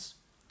sites,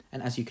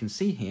 and as you can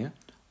see here,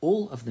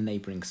 all of the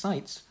neighbouring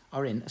sites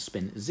are in a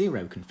spin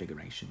 0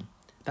 configuration.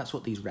 That's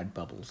what these red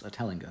bubbles are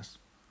telling us.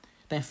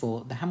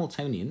 Therefore, the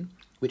Hamiltonian,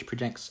 which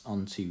projects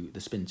onto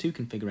the spin 2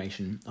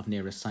 configuration of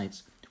nearest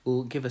sites,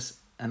 will give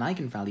us an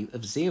eigenvalue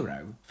of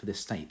 0 for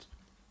this state.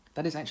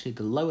 That is actually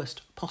the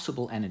lowest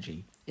possible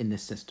energy in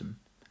this system,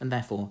 and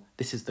therefore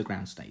this is the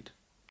ground state.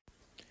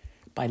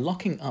 By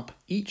locking up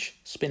each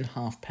spin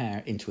half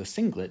pair into a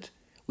singlet,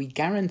 we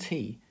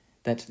guarantee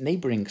that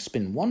neighbouring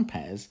spin 1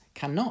 pairs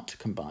cannot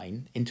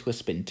combine into a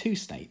spin 2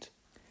 state.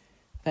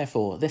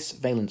 Therefore, this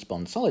valence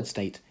bond solid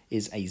state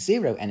is a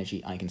 0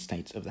 energy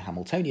eigenstate of the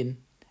Hamiltonian,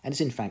 and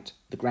is in fact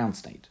the ground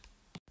state.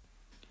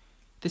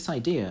 This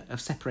idea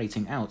of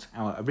separating out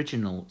our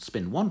original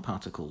spin 1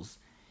 particles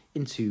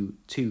into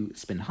two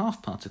spin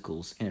half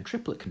particles in a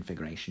triplet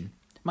configuration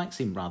might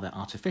seem rather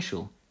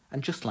artificial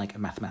and just like a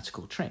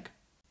mathematical trick.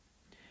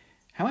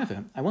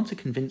 However, I want to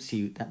convince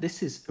you that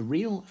this is a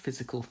real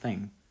physical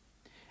thing,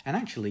 and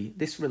actually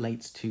this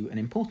relates to an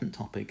important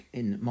topic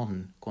in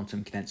modern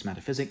quantum condensed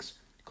matter physics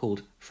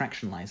called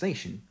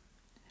fractionalization,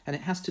 and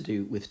it has to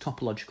do with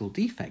topological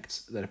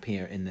defects that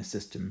appear in this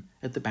system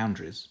at the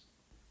boundaries.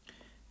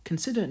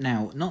 Consider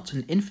now not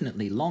an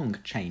infinitely long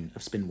chain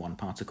of spin 1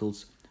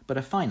 particles, but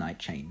a finite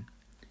chain.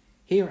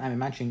 Here I'm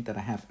imagining that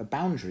I have a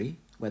boundary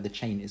where the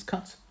chain is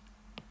cut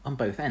on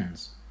both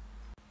ends.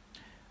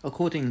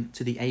 According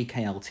to the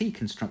AKLT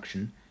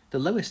construction, the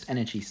lowest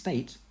energy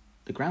state,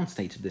 the ground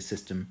state of this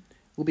system,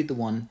 will be the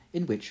one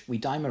in which we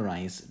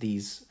dimerize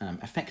these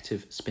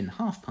effective spin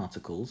half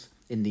particles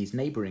in these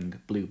neighbouring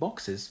blue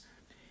boxes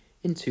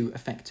into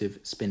effective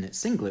spin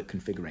singlet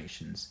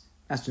configurations,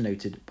 as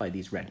denoted by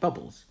these red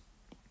bubbles.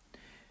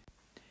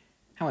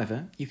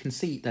 However, you can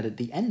see that at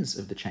the ends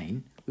of the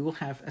chain, we will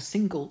have a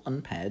single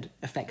unpaired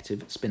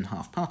effective spin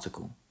half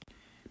particle.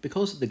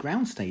 Because the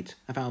ground state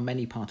of our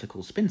many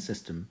particle spin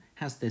system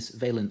has this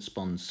valence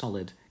bond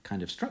solid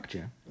kind of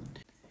structure,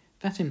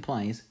 That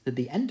implies that at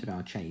the end of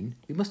our chain,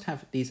 we must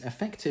have these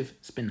effective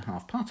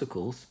spin-half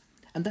particles,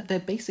 and that they're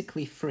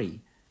basically free.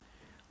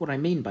 What I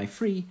mean by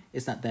free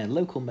is that they're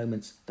local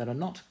moments that are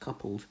not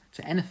coupled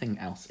to anything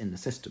else in the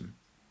system.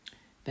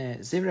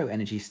 They're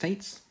zero-energy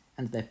states,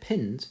 and they're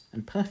pinned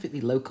and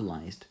perfectly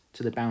localized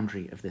to the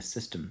boundary of this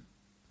system.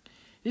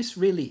 This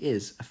really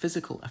is a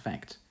physical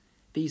effect.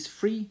 These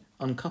free,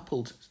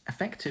 uncoupled,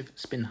 effective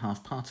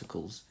spin-half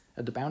particles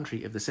at the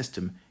boundary of the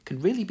system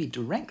can really be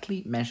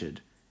directly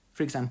measured.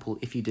 For example,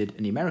 if you did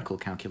a numerical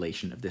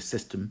calculation of this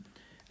system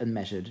and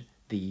measured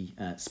the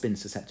spin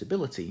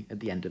susceptibility at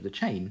the end of the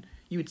chain,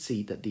 you would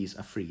see that these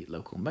are free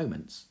local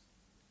moments.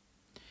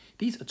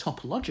 These are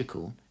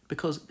topological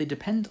because they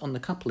depend on the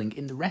coupling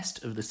in the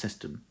rest of the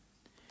system.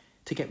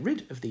 To get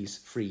rid of these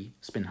free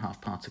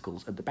spin-half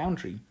particles at the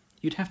boundary,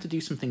 you'd have to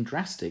do something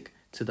drastic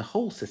to the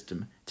whole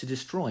system to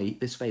destroy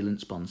this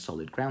valence bond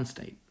solid ground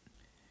state.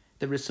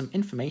 There is some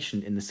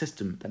information in the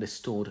system that is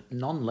stored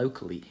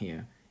non-locally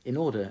here in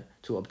order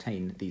to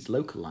obtain these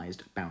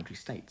localized boundary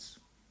states.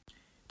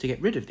 To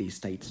get rid of these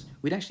states,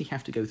 we'd actually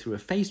have to go through a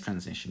phase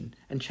transition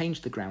and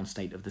change the ground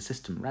state of the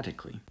system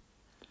radically.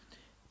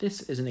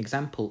 This is an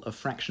example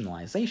of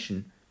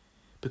fractionalization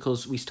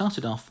because we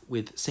started off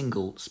with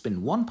single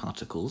spin 1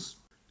 particles,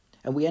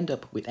 and we end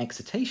up with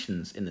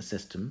excitations in the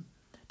system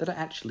that are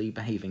actually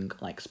behaving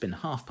like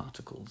spin-half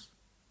particles.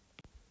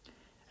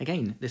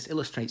 Again, this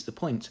illustrates the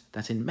point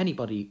that in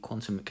many-body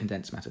quantum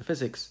condensed matter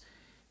physics,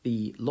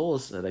 the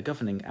laws that are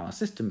governing our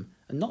system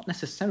are not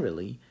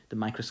necessarily the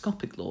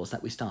microscopic laws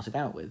that we started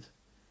out with.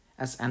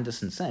 As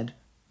Anderson said,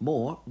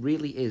 more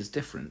really is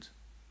different.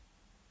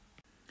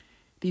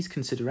 These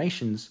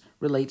considerations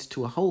relate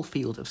to a whole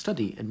field of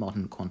study in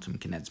modern quantum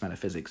condensed matter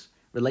physics,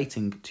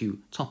 relating to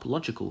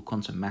topological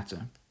quantum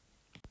matter.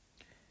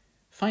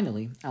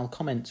 Finally, I'll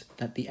comment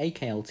that the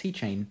AKLT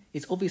chain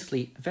is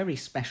obviously a very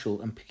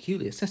special and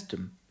peculiar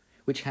system,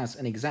 which has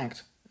an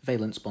exact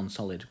valence bond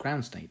solid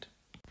ground state.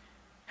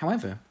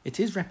 However, it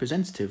is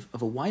representative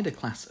of a wider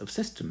class of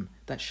system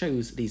that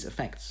shows these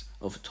effects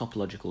of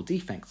topological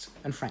defects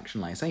and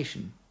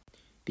fractionalization.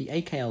 The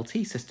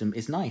AKLT system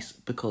is nice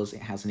because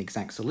it has an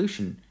exact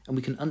solution, and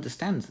we can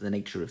understand the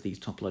nature of these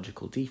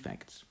topological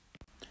defects.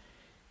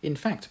 In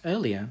fact,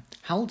 earlier,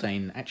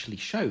 Haldane actually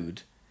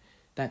showed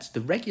that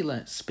the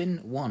regular spin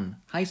 1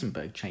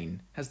 Heisenberg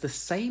chain has the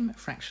same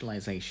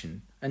fractionalization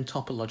and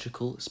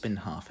topological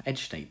spin-half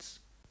edge states,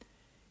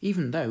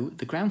 even though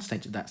the ground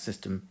state of that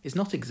system is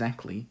not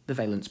exactly the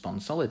valence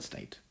bond solid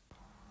state.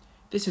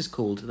 This is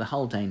called the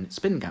Haldane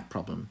spin gap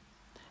problem,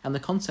 and the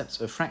concepts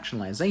of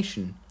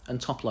fractionalization and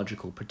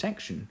topological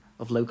protection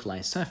of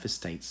localized surface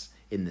states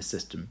in this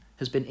system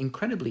has been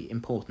incredibly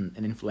important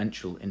and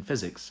influential in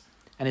physics,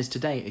 and is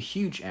today a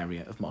huge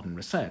area of modern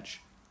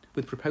research,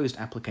 with proposed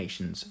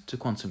applications to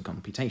quantum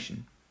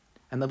computation,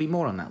 and there'll be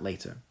more on that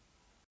later.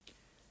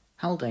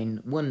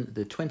 Haldane won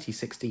the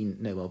 2016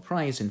 Nobel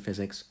Prize in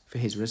Physics for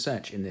his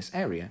research in this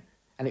area,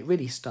 and it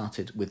really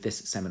started with this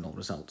seminal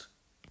result.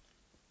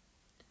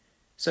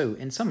 So,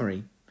 in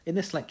summary, in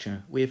this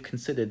lecture we have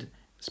considered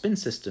spin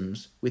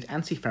systems with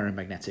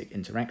antiferromagnetic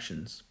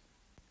interactions.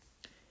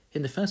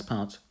 In the first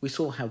part, we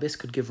saw how this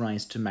could give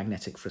rise to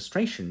magnetic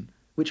frustration,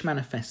 which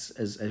manifests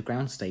as a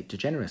ground state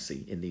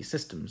degeneracy in these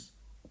systems.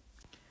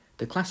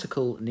 The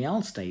classical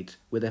Neel state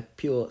with a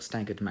pure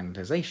staggered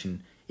magnetization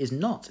is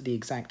not the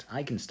exact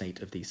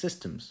eigenstate of these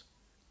systems.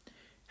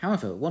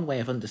 However, one way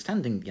of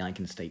understanding the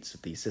eigenstates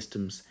of these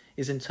systems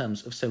is in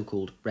terms of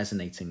so-called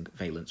resonating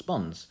valence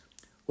bonds,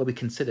 where we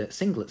consider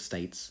singlet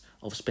states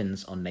of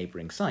spins on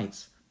neighbouring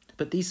sites,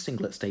 but these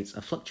singlet states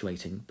are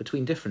fluctuating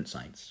between different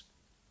sites.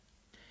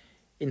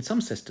 In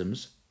some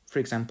systems, for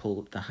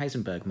example the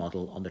Heisenberg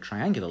model on the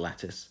triangular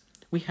lattice,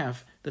 we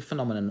have the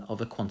phenomenon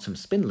of a quantum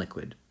spin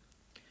liquid.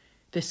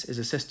 This is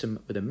a system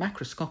with a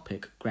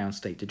macroscopic ground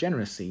state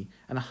degeneracy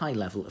and a high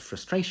level of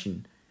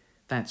frustration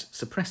that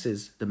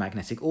suppresses the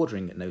magnetic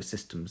ordering in those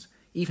systems,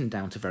 even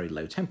down to very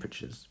low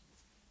temperatures.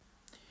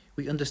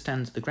 We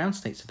understand the ground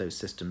states of those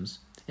systems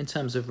in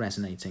terms of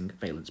resonating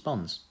valence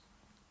bonds.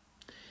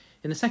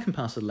 In the second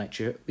part of the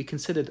lecture, we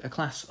considered a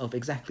class of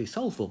exactly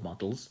solvable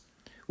models,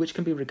 which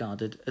can be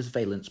regarded as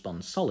valence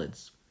bond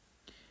solids.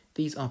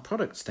 These are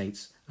product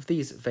states of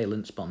these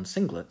valence bond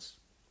singlets.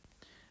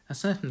 A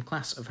certain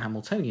class of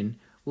Hamiltonian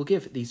will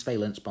give these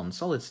valence bond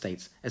solid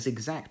states as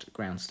exact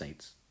ground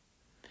states.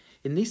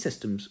 In these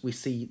systems, we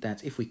see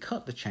that if we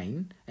cut the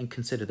chain and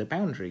consider the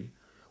boundary,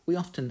 we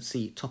often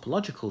see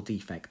topological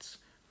defects,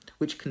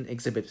 which can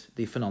exhibit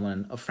the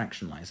phenomenon of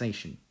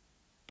fractionalization.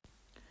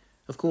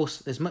 Of course,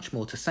 there's much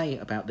more to say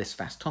about this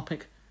vast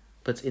topic,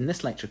 but in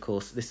this lecture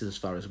course, this is as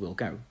far as we'll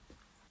go.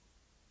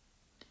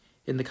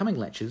 In the coming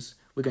lectures,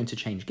 we're going to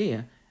change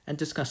gear and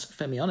discuss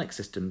fermionic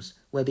systems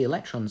where the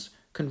electrons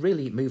can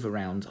really move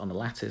around on a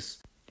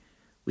lattice.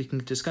 We can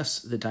discuss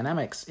the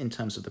dynamics in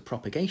terms of the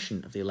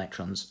propagation of the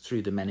electrons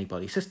through the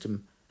many-body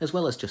system, as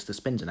well as just the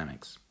spin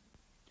dynamics.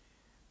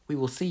 We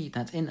will see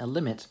that in a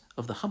limit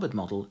of the Hubbard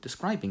model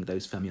describing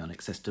those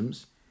fermionic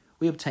systems,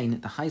 we obtain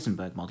the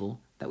Heisenberg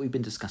model that we've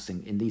been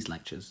discussing in these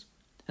lectures,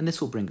 and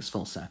this will bring us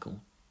full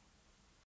circle.